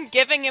one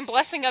giving and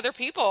blessing other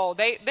people.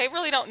 They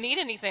really don't need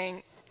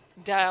anything.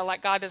 Duh,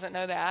 like God doesn't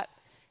know that.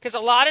 Because a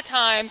lot of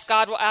times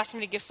God will ask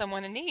me to give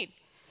someone a need.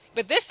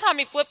 But this time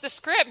he flipped the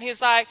script and he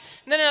was like,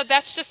 no,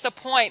 that's just the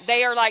point.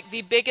 They are like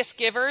the biggest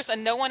givers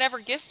and no one ever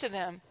gives to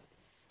them.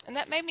 And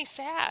that made me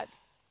sad.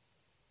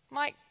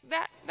 Like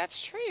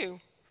that's true.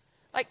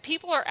 Like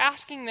people are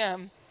asking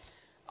them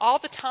all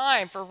the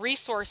time for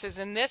resources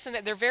and this and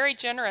that. They're very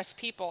generous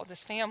people,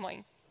 this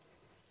family.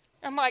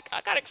 I'm like,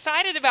 I got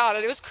excited about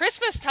it. It was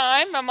Christmas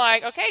time. I'm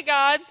like, okay,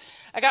 God,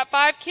 I got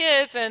 5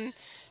 kids and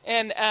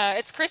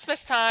it's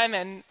Christmas time,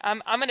 and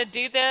I'm going to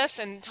do this,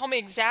 and told me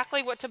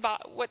exactly what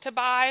to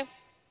buy.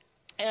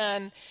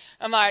 And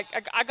I'm like,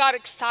 I got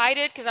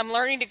excited because I'm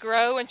learning to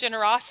grow in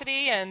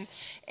generosity, and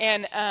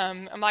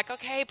I'm like,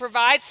 okay,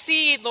 provide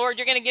seed, Lord.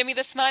 You're going to give me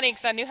this money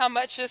because I knew how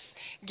much this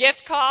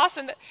gift costs,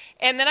 and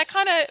then I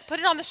kind of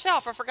put it on the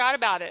shelf. I forgot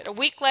about it. A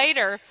week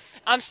later,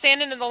 I'm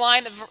standing in the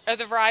line of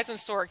the Verizon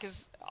store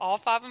because all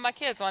 5 of my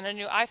kids want a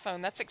new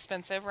iPhone. That's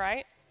expensive,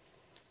 right?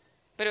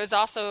 But it was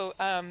also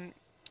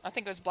I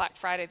think it was Black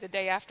Friday, the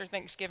day after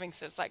Thanksgiving,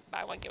 so it's like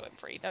buy one, get one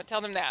free. Don't tell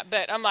them that.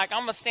 But I'm like, I'm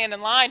going to stand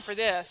in line for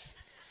this.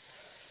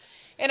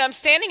 And I'm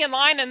standing in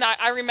line, and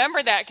I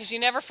remember that because you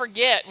never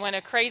forget when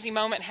a crazy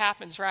moment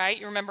happens, right?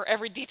 You remember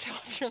every detail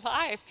of your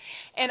life.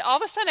 And all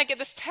of a sudden, I get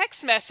this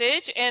text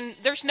message, and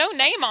there's no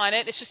name on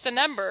it. It's just a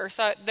number.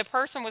 So the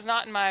person was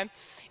not in my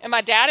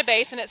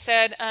database, and it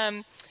said,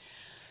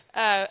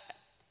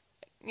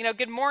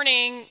 good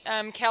morning,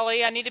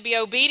 Kelly. I need to be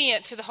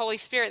obedient to the Holy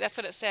Spirit. That's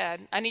what it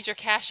said. I need your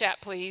Cash App,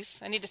 please.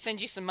 I need to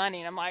send you some money.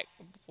 And I'm like,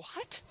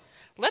 what?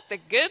 Let the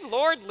good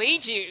Lord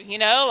lead you,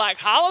 like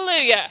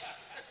hallelujah.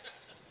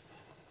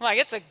 I'm like,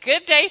 it's a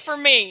good day for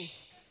me.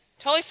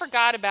 Totally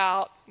forgot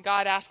about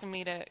God asking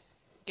me to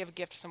give a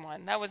gift to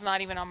someone. That was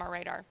not even on my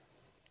radar.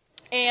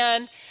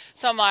 And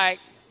so I'm like,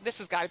 this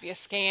has got to be a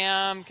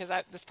scam because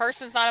this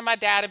person's not in my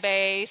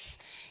database.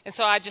 And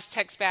so I just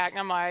text back, and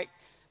I'm like,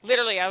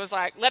 literally, I was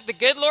like, let the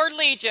good Lord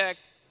lead you,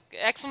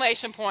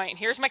 exclamation point.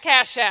 Here's my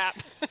Cash App.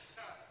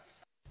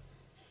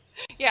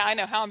 Yeah, I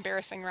know, how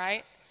embarrassing,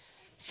 right?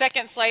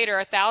 Seconds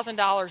later,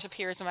 $1,000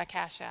 appears in my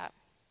Cash App.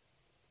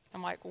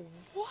 I'm like,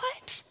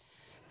 what?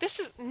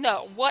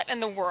 What in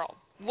the world?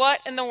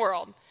 What in the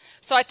world?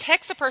 So I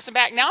text the person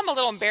back. Now I'm a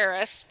little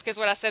embarrassed because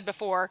what I said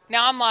before.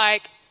 Now I'm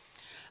like,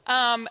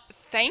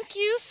 thank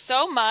you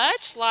so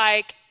much.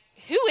 Like,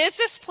 who is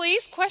this,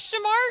 please? ?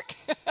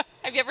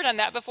 Have you ever done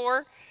that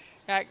before?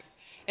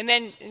 And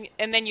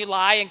then you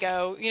lie and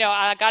go,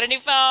 I got a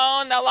new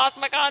phone, I lost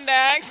my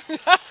contacts.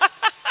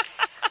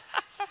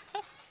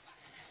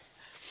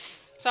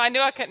 So I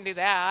knew I couldn't do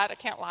that. I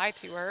can't lie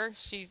to her.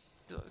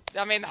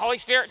 The Holy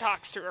Spirit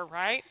talks to her,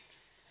 right?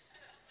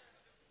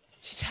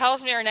 She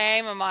tells me her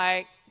name. I'm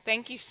like,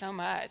 thank you so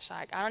much.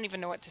 Like, I don't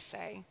even know what to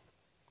say.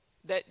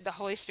 That the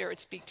Holy Spirit would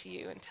speak to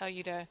you and tell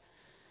you to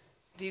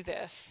do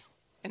this.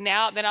 And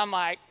then I'm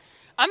like,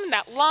 I'm in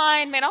that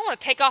line, man. I want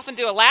to take off and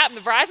do a lap in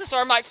the Verizon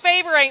store. I'm like,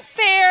 favor ain't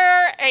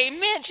fair.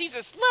 Amen.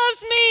 Jesus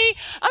loves me.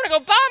 I'm going to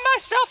go buy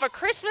myself a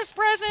Christmas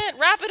present,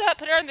 wrap it up,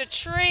 put it on the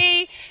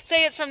tree,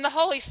 say it's from the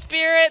Holy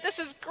Spirit. This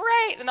is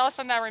great. And all of a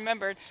sudden I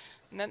remembered,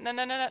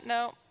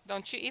 no.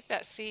 Don't you eat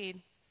that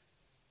seed.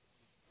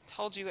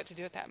 Told you what to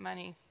do with that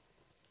money.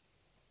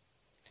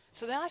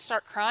 So then I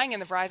start crying in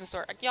the Verizon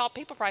store. Like, y'all,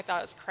 people probably thought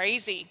it was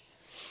crazy.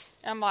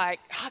 I'm like,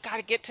 I got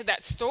to get to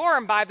that store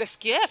and buy this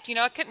gift.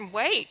 I couldn't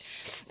wait.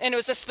 And it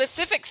was a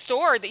specific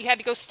store that you had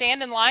to go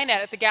stand in line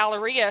at the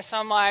Galleria. So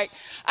I'm like,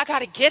 I got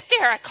to get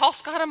there. I call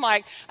Scott. I'm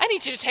like, I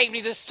need you to take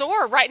me to the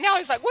store right now.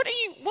 He's like, what are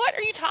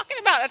you talking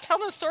about? I tell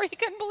him the story. He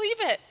couldn't believe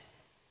it.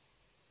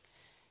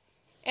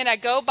 And I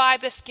go buy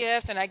this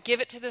gift and I give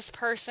it to this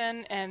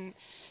person, and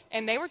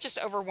they were just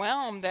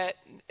overwhelmed that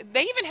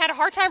they even had a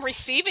hard time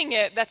receiving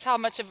it. That's how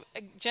much of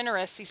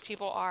generous these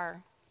people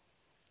are.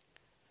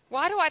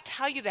 Why do I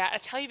tell you that? I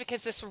tell you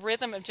because this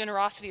rhythm of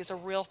generosity is a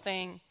real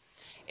thing.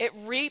 It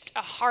reaped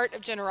a heart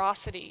of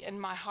generosity in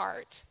my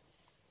heart.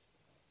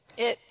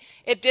 It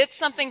did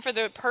something for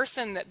the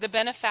person, the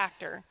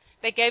benefactor.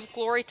 They gave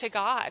glory to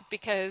God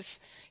because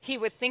he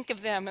would think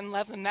of them and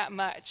love them that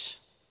much.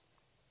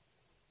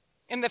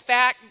 And the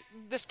fact,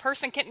 this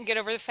person couldn't get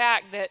over the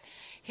fact that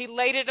he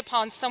laid it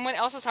upon someone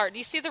else's heart. Do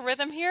you see the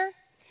rhythm here?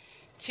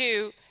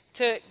 To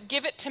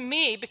give it to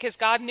me because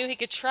God knew he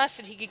could trust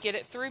that he could get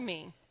it through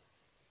me.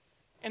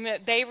 And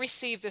that they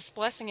received this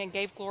blessing and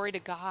gave glory to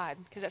God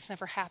because that's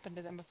never happened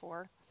to them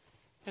before.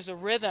 There's a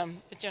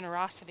rhythm of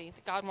generosity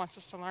that God wants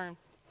us to learn.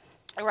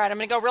 All right, I'm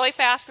going to go really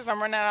fast because I'm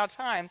running out of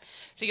time.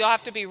 So you'll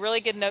have to be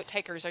really good note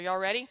takers. Are y'all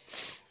ready?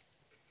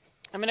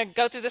 I'm going to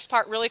go through this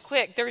part really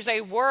quick. There's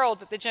a world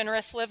that the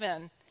generous live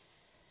in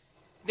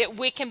that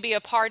we can be a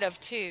part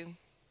of too.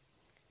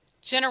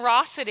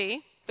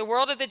 Generosity, the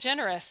world of the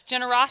generous.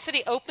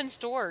 Generosity opens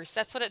doors.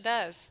 That's what it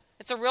does.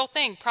 It's a real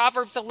thing.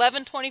 Proverbs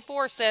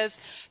 11:24 says,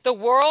 the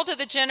world of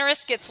the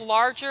generous gets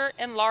larger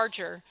and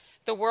larger.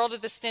 The world of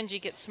the stingy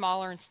gets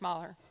smaller and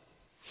smaller.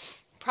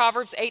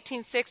 Proverbs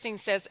 18:16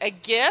 says, a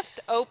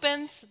gift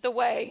opens the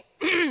way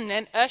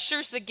and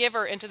ushers the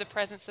giver into the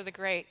presence of the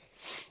great.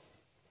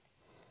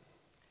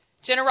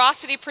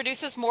 Generosity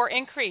produces more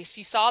increase.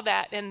 You saw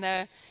that in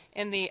the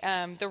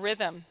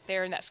rhythm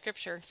there in that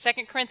scripture.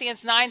 2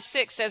 Corinthians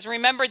 9:6 says,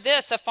 remember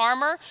this, a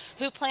farmer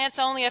who plants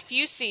only a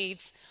few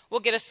seeds will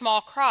get a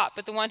small crop,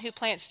 but the one who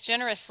plants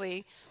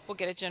generously will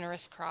get a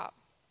generous crop.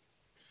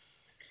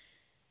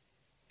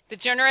 The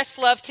generous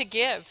love to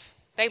give.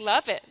 They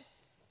love it.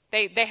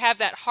 They have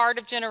that heart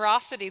of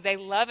generosity. They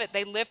love it.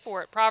 They live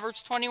for it.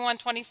 Proverbs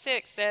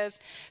 21:26 says,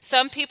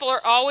 some people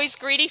are always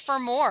greedy for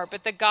more,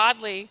 but the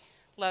godly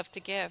love to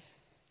give.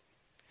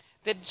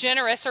 The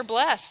generous are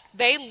blessed.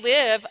 They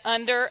live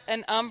under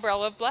an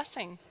umbrella of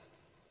blessing.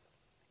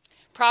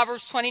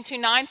 Proverbs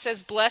 22:9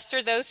 says, blessed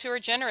are those who are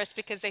generous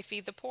because they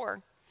feed the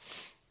poor.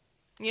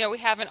 You know, we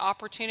have an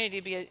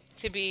opportunity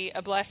to be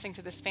a blessing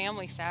to this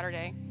family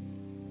Saturday,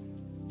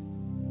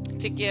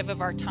 to give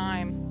of our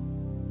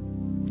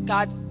time.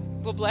 God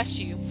will bless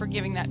you for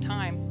giving that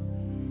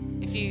time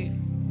if you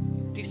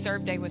do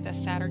serve day with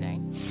us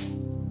Saturday.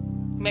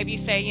 Maybe you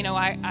say, you know,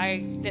 I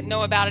didn't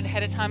know about it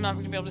ahead of time, I'm not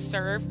going to be able to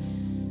serve.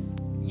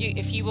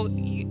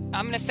 I'm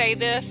going to say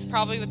this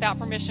probably without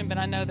permission, but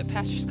I know that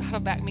Pastor Scott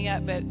will back me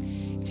up. But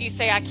if you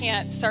say I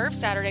can't serve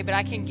Saturday, but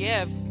I can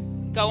give,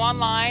 go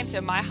online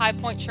to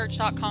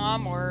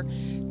myhighpointchurch.com or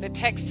the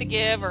text to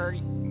give, or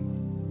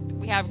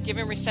we have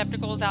giving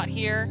receptacles out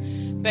here.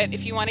 But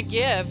if you want to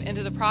give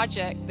into the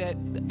project, that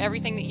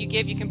everything that you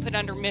give, you can put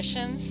under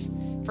missions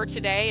for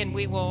today, and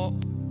we will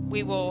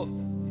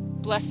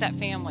bless that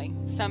family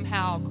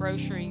somehow,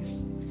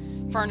 groceries,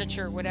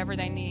 furniture, whatever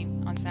they need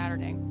on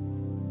Saturday.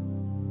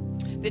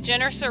 The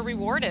generous are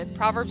rewarded.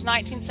 Proverbs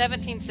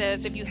 19:17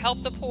 says, if you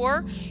help the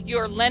poor, you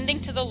are lending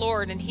to the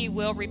Lord and he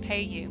will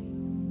repay you.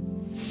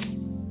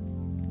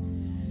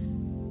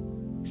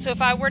 So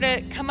if I were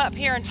to come up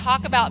here and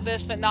talk about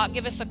this but not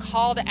give us a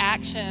call to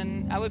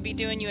action, I would be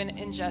doing you an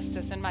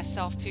injustice, and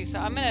myself too. So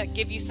I'm going to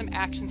give you some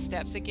action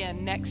steps.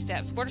 Again, next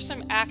steps. What are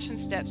some action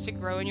steps to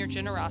grow in your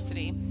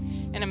generosity?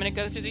 And I'm going to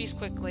go through these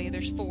quickly.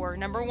 There's 4.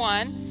 Number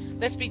 1,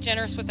 let's be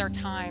generous with our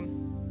time.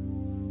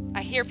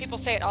 I hear people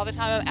say it all the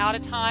time. I'm out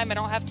of time. I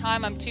don't have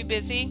time. I'm too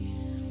busy.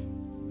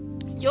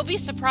 You'll be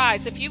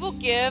surprised. If you will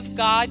give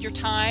God your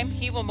time,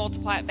 he will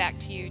multiply it back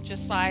to you,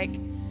 just like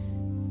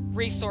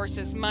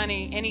resources,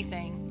 money,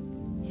 anything.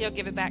 He'll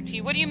give it back to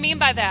you. What do you mean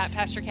by that,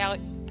 Pastor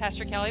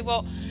Kelly?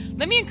 Well,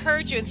 let me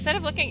encourage you. Instead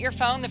of looking at your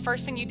phone, the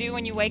first thing you do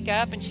when you wake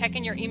up and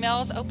checking your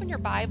emails, open your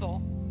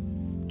Bible.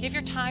 Give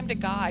your time to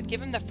God.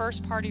 Give him the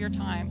first part of your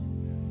time.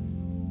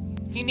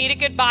 If you need a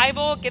good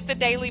Bible, get the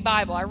daily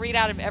Bible. I read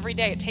out of every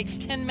day. It takes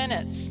 10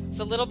 minutes. It's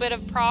a little bit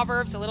of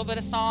Proverbs, a little bit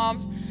of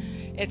Psalms.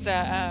 It's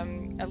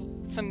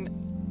some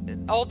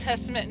Old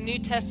Testament, New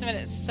Testament.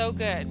 It's so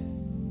good.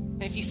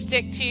 And if you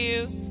stick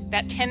to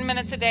that 10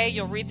 minutes a day,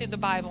 you'll read through the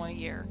Bible in a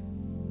year.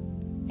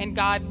 And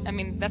God,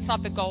 that's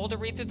not the goal to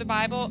read through the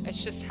Bible.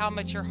 It's just how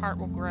much your heart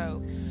will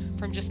grow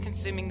from just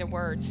consuming the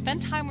Word.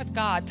 Spend time with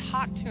God.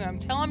 Talk to him.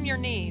 Tell him your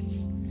needs.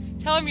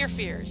 Tell him your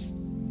fears.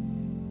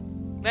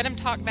 Let him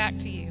talk back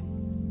to you.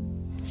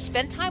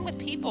 Spend time with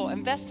people.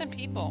 Invest in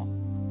people.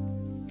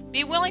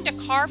 Be willing to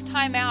carve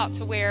time out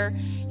to where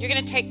you're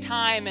going to take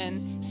time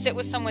and sit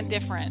with someone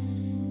different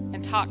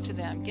and talk to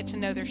them, get to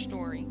know their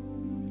story.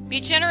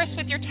 Be generous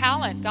with your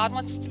talent. God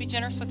wants us to be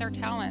generous with our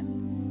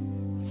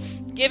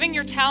talent. Giving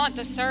your talent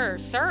to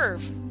serve.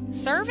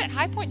 Serve at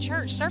High Point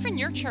Church. Serve in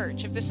your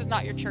church if this is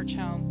not your church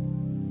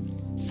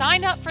home.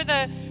 Sign up for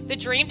the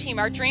Dream Team.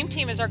 Our Dream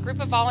Team is our group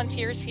of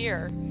volunteers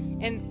here.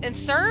 And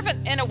serve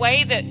in a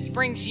way that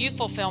brings you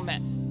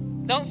fulfillment.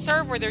 Don't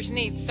serve where there's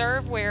need.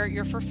 Serve where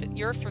you're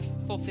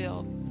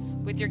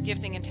fulfilled with your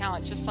gifting and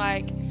talent, just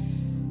like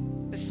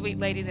the sweet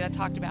lady that I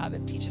talked about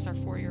that teaches our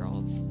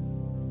 4-year-olds.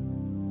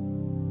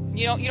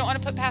 You don't want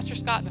to put Pastor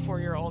Scott in the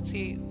 4-year-olds.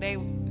 It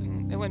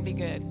wouldn't be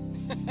good.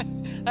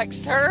 Like,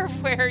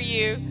 serve where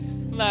you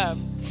love.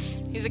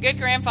 He's a good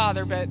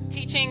grandfather, but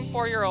teaching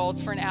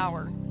 4-year-olds for an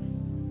hour.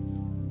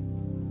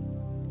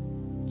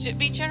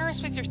 Be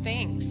generous with your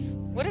things.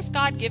 What is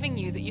God giving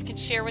you that you can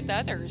share with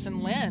others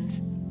and lend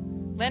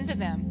to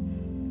them?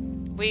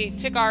 We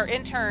took our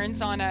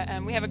interns on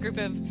we have a group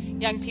of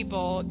young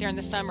people during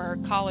the summer,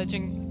 college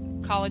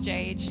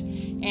age,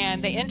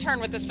 and they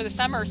interned with us for the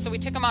summer. So we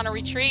took them on a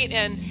retreat,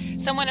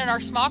 and someone in our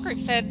small group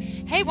said,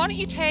 "Hey, why don't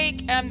you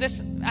take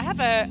this? I have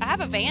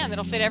a van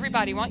that'll fit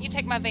everybody. Why don't you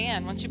take my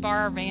van? Why don't you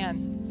borrow our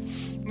van?"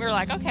 We were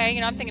like,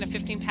 okay, I'm thinking a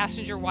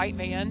 15-passenger white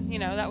van.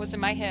 That was in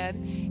my head.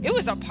 It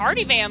was a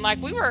party van.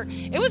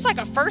 It was like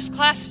a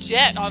first-class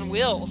jet on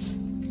wheels.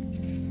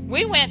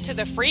 We went to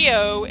the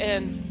Frio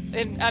in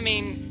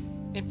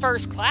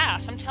first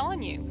class. I'm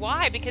telling you.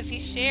 Why? Because he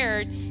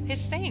shared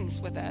his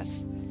things with us.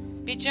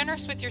 Be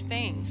generous with your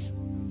things.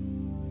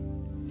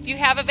 If you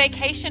have a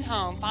vacation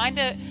home, find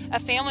a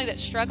family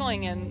that's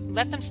struggling and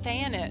let them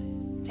stay in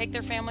it. Take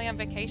their family on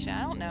vacation.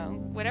 I don't know.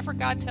 Whatever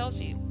God tells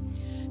you.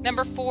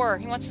 Number 4,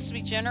 he wants us to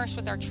be generous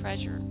with our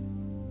treasure.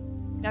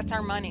 That's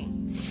our money.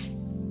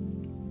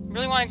 I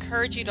really want to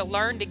encourage you to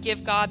learn to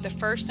give God the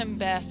first and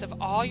best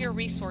of all your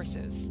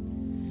resources.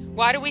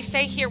 Why do we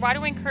say here, why do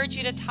we encourage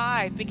you to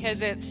tithe?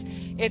 Because it's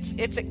at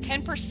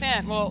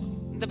 10%. Well,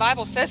 the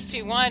Bible says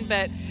to 1,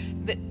 but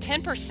the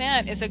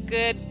 10% is a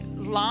good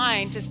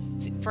line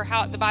for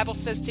how the Bible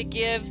says to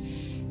give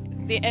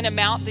an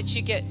amount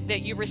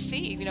that you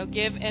receive.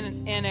 Give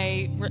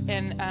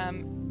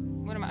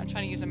I'm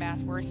trying to use a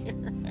math word here.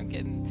 I'm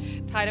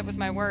getting tied up with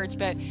my words,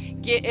 but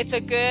it's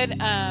a good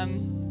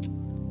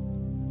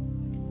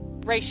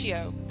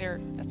ratio.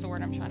 That's the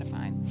word I'm trying to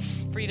find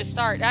for you to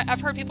start.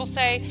 I've heard people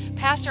say,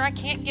 "Pastor, I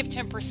can't give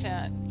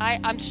 10%.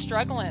 I'm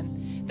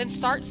struggling." Then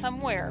start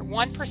somewhere.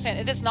 1%.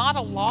 It is not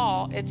a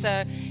law. It's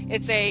a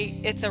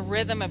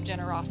rhythm of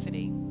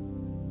generosity,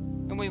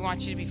 and we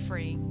want you to be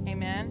free.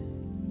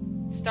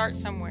 Amen. Start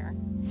somewhere.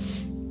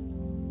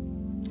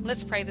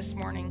 Let's pray this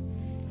morning.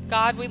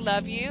 God, we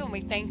love you and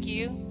we thank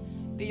you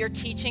that you're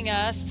teaching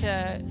us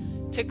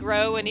to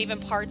grow in even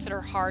parts that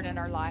are hard in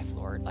our life,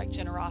 Lord, like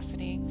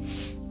generosity.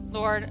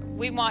 Lord,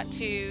 we want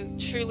to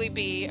truly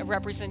be a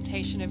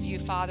representation of you,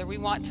 Father. We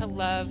want to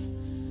love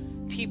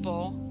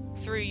people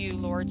through you,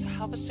 Lord, so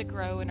help us to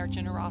grow in our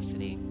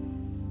generosity.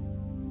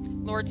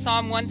 Lord,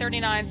 Psalm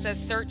 139 says,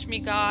 "Search me,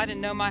 God,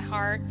 and know my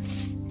heart.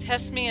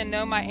 Test me and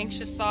know my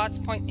anxious thoughts.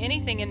 Point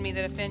anything in me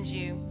that offends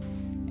you,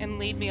 and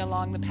lead me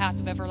along the path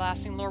of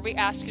everlasting." Lord, we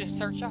ask you to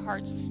search our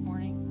hearts this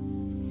morning.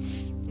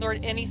 Lord,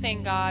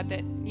 anything, God,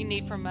 that you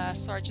need from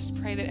us, Lord, I just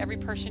pray that every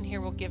person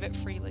here will give it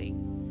freely.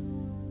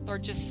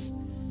 Lord,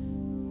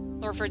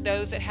 for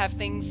those that have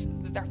things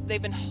that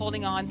they've been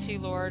holding on to,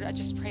 Lord, I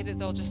just pray that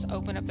they'll just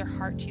open up their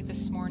heart to you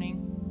this morning.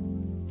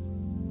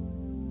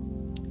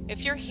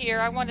 If you're here,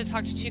 I want to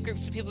talk to 2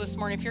 groups of people this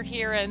morning. If you're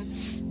here and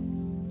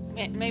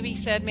maybe you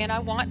said, "Man, I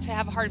want to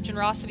have a heart of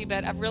generosity,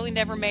 but I've really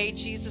never made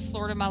Jesus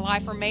Lord of my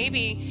life." Or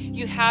maybe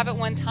you have at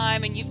one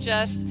time and you've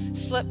just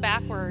slipped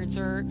backwards,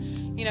 or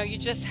you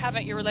just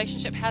haven't, your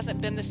relationship hasn't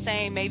been the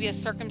same. Maybe a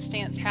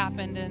circumstance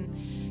happened and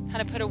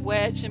kind of put a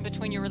wedge in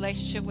between your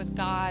relationship with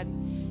God,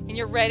 and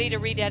you're ready to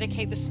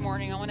rededicate this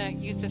morning. I want to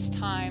use this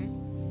time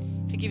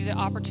to give you the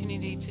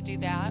opportunity to do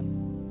that.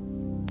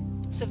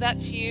 So if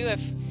that's you,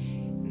 if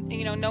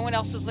no one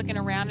else is looking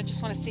around, I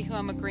just want to see who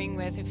I'm agreeing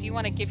with. If you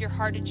want to give your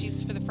heart to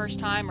Jesus for the first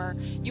time, or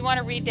you want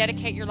to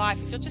rededicate your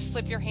life, if you'll just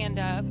slip your hand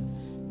up,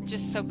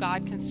 just so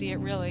God can see it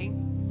really.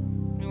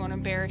 We won't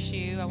embarrass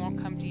you. I won't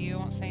come to you. I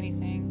won't say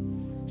anything.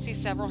 I see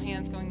several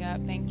hands going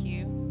up. Thank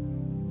you.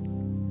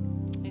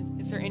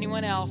 Is there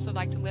anyone else who would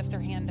like to lift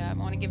their hand up?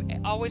 I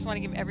always want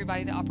to give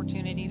everybody the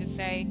opportunity to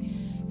say,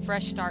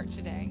 "Fresh start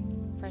today.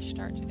 Fresh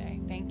start today."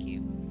 Thank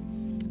you.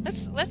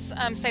 Let's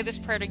say this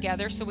prayer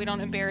together so we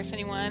don't embarrass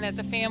anyone. As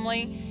a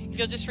family, if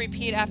you'll just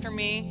repeat after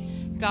me.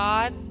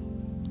 God,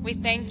 we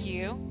thank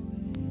you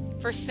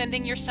for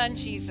sending your son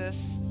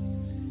Jesus,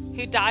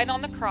 who died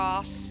on the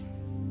cross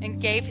and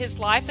gave his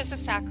life as a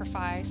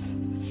sacrifice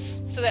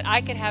so that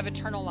I could have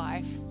eternal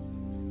life.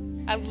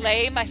 I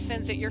lay my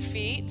sins at your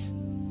feet.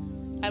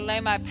 I lay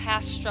my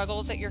past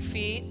struggles at your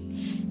feet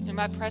and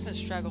my present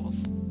struggles.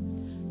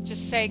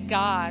 Just say,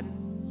 "God,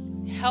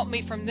 help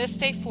me from this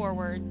day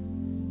forward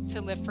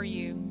to live for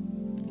you."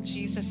 In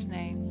Jesus'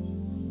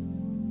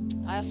 name.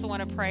 I also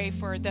want to pray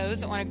for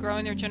those that want to grow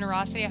in their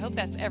generosity. I hope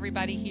that's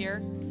everybody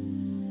here.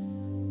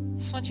 I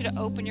just want you to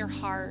open your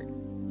heart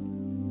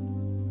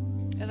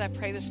as I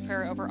pray this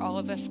prayer over all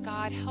of us.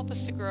 God, help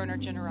us to grow in our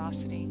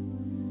generosity.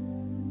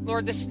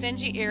 Lord, the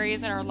stingy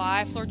areas in our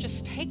life, Lord,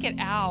 just take it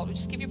out. We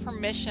just give you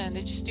permission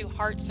to just do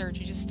heart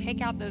surgery. Just take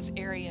out those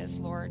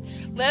areas, Lord.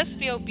 Let us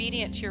be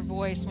obedient to your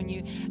voice when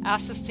you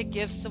ask us to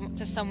give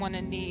to someone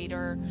in need,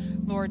 or,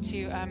 Lord,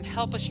 to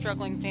help a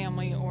struggling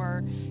family,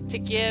 or to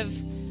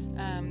give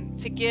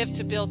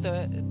to build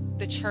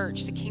the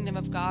church, the kingdom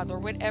of God.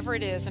 Lord, whatever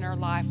it is in our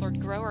life, Lord,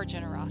 grow our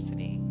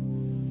generosity.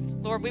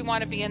 Lord, we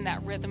want to be in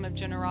that rhythm of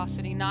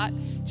generosity, not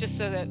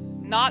so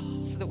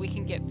that we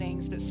can get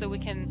things, but so we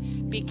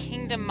can be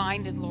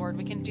kingdom-minded, Lord.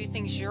 We can do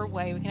things your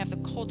way. We can have the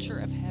culture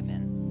of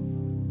heaven.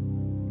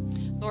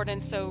 Lord,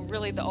 and so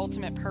really the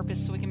ultimate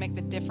purpose so we can make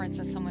the difference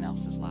in someone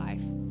else's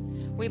life.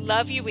 We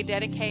love you. We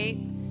dedicate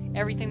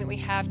everything that we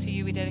have to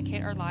you. We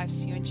dedicate our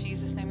lives to you. In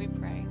Jesus' name we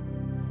pray.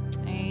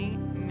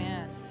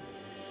 Amen.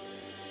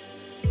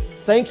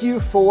 Thank you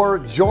for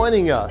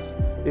joining us.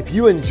 If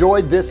you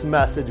enjoyed this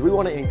message, we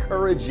want to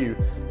encourage you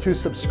to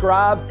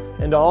subscribe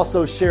and to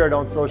also share it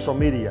on social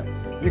media.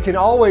 You can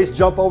always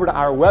jump over to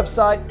our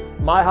website,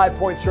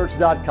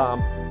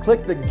 myhighpointchurch.com,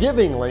 click the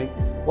giving link.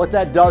 What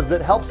that does is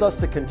it helps us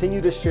to continue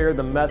to share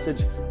the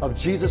message of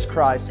Jesus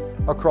Christ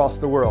across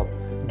the world.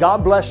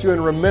 God bless you,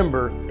 and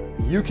remember,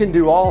 you can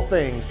do all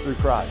things through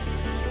Christ.